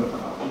formations are,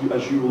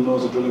 as you will know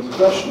as a drilling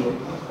professional,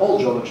 all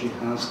geology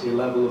has a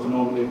level of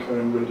normally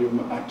occurring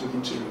radioactive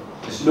material.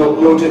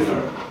 No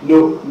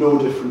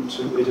different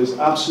to, it is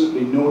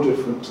absolutely no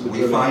different to the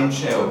drilling. We find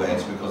shale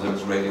beds because of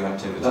its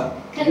radioactivity.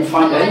 Can I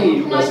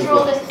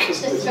draw this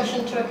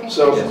discussion to a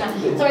conclusion now?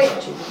 Sorry,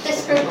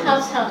 this group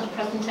has had a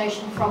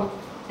presentation from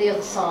the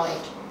other side.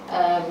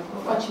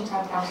 Frodsham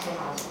Town Council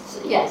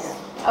has. Yes.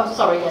 Oh,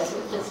 sorry, yes, it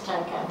was just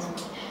Town Council.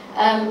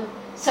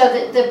 So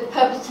the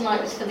purpose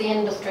tonight was for the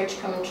industry to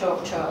come and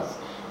talk to us.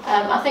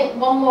 I think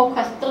one more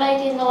question. The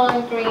lady in the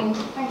lime green.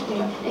 Thank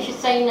you. If you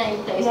say your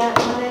name, please. Yeah,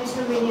 my name's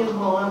Lavinia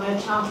Hall. I'm a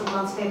chartered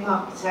landscape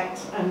architect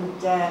and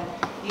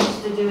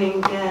used to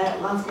doing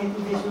landscape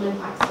and visual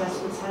impact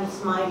assessments, hence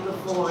my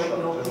before it,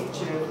 your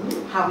picture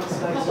of how it's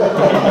going to look. So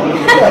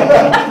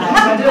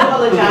I do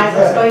apologise,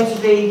 it's going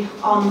to be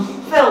on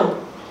film.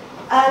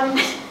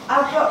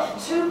 I've got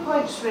 2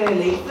 points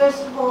really.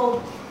 First of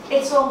all,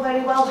 it's all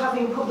very well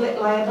having public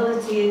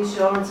liability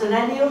insurance and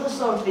any other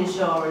sort of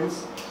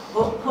insurance,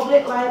 but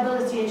public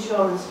liability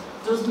insurance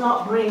does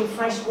not bring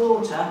fresh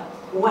water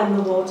when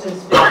the water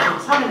has been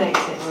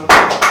contaminated.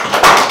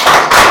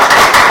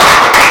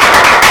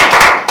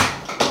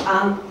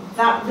 And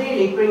that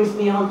really brings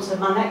me on to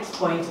my next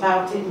point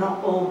about it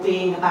not all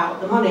being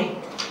about the money.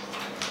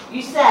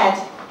 You said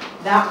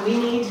that we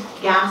need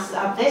gas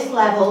at this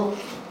level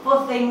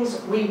for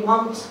things we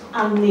want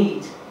and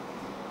need.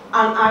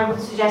 And I would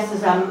suggest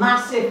there's a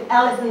massive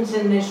elephant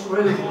in this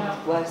room.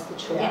 Where's the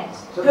tree?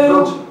 Yes.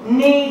 Who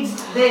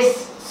needs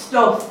this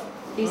stuff?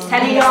 Who's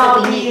telling us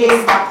that we need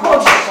this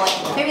stuff?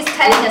 Who is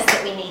telling us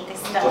that we need this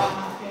stuff?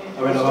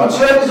 In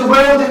terms of the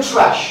world of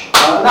trash.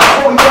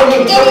 That's what we don't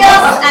need.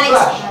 INEOS and its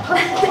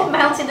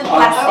mountain of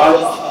plastic. I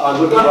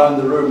look around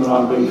the room and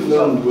I'm being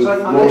filmed with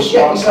more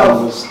smart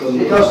cameras than...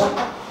 Because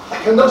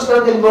I cannot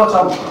stand anymore,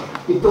 Tom.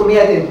 You've done me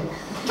head in.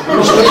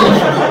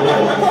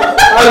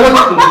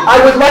 I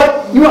would like,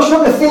 you watched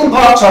the theme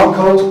park, Tom,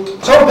 called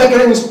Tom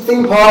Pickering's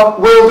Theme Park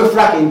World of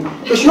Fracking.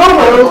 Because your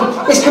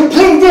world is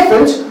completely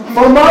different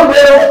from my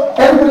world,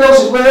 everybody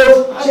else's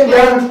world. Sit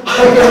down,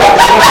 take it back.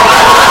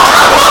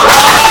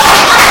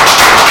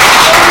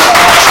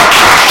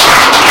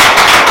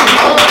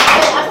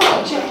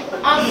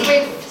 As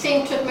we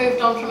seem to have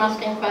moved on from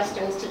asking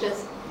questions to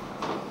just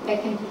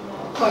making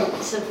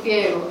points of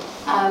view,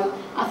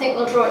 I think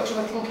we'll draw it to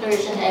a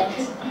conclusion here.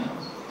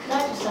 Can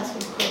I just ask a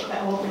quick question? I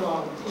won't be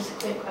long. Just a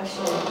quick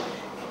question.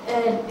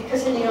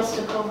 Because INEOS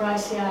took over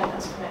ICI,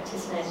 that's correct,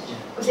 isn't it?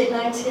 Was it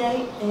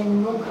 98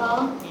 in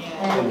Runcorn?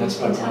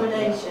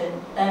 Contamination,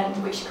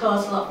 which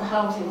caused a lot of the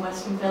housing in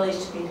Western Village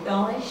to be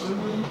demolished.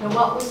 And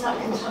what was that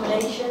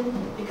contamination?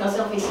 Because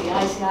obviously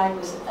ICI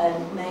was a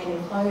main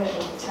employer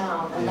of the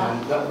town. And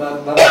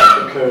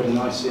that occurred in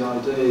ICI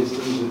days,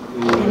 didn't it?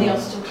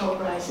 INEOS took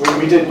over ICI.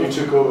 We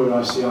took over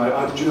ICI.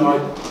 Do you know,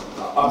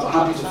 I'm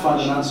happy to find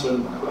an answer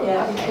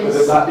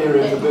with that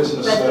area of the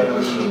business. I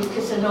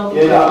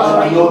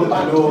know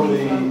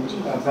the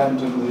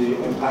event and the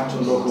impact on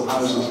local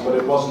houses, but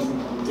it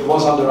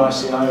was under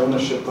ICI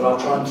ownership. But I'll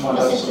try and find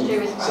out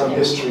some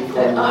history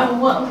for you.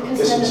 What I'm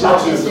concerned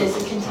about is the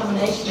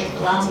contamination of the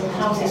land and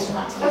houses and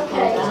that.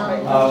 Okay.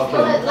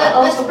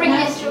 Let's bring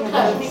it to a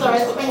close. Sorry,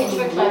 let's bring it to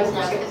a close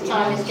now because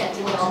time is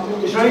getting on.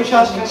 Is there any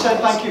chance can I say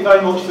thank you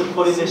very much for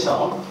putting this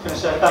on? Can I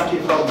say thank you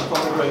from the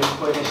group for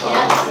putting this on?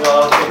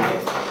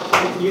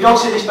 Yes. You don't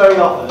see this very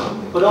often,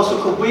 but also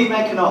could we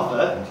make an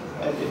offer?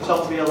 It's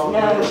not to be a long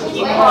process.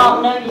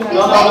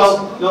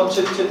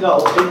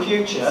 No, in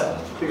future,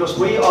 because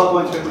we are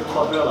going through with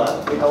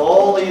Quadrilla, we know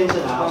all the ins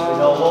and outs, we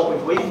know what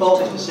we've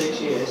bought it for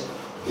 6 years.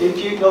 In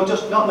future,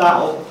 not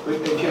now, in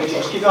future,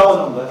 just give our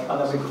number and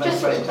then we can make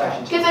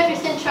presentations. Give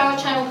everything to our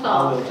town clerk.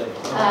 I will do.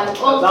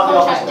 All the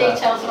contact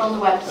details are on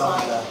the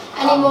website.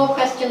 Any more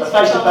questions?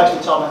 Face to face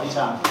with Tom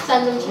anytime.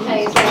 Send them to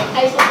Hazel.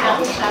 Hazel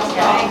Catton, Town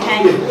Clerk.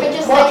 Can I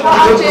just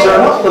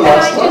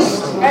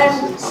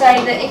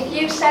say that if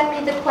you send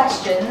me the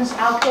questions,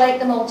 I'll collate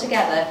them all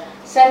together.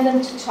 send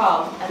them to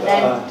Tom, and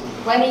then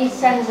when he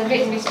sends a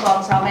written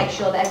response, I'll make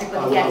sure that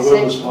everybody gets I will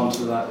it. respond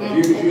to that.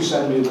 If you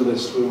send me the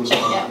list, we'll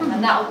respond. Yeah,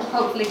 and that will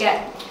hopefully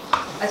get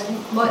as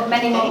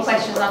many more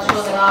questions I'm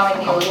sure there are in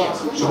the audience.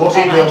 So what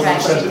email do you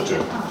send it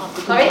to?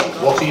 Sorry?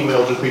 What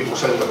email do people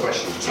send the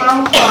questions to?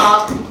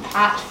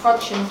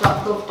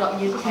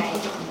 townclerk@frodsham.gov.uk.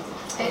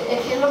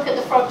 If you look at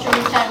the Frodsham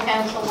Town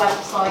Council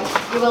website,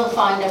 you will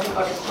find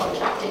everybody's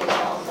contact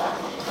details there.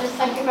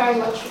 Thank you very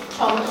much,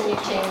 Tom and your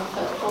team,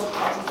 for the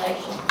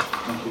presentation.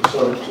 Thank you.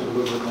 Sorry, it took a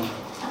little bit long.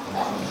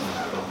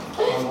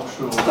 I'm not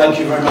sure. Thank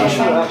you very much.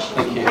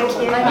 Thank you.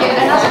 Thank you.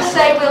 And as I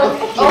say, we'll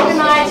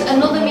organise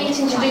another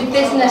meeting to do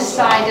business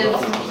side of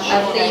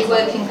the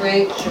working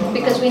group,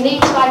 because we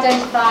need to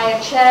identify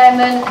a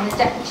chairman and a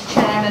deputy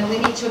chairman. We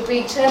need to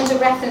agree terms of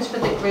reference for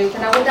the group,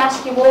 and I would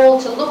ask you all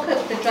to look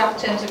at the draft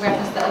terms of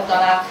reference that have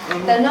gone out.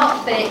 They're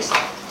not fixed.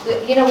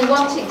 You know, we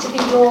want it to be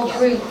your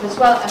group as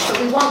well, but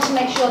we want to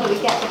make sure that we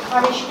get the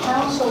parish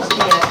councils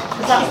here,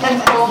 because that's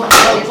important,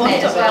 isn't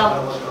it, as well?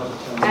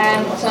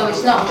 So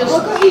it's not just...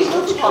 I've got you,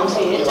 I've got one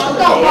here. I've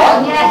got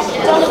one, yes.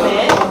 It's on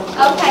here.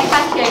 Okay,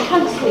 thank you.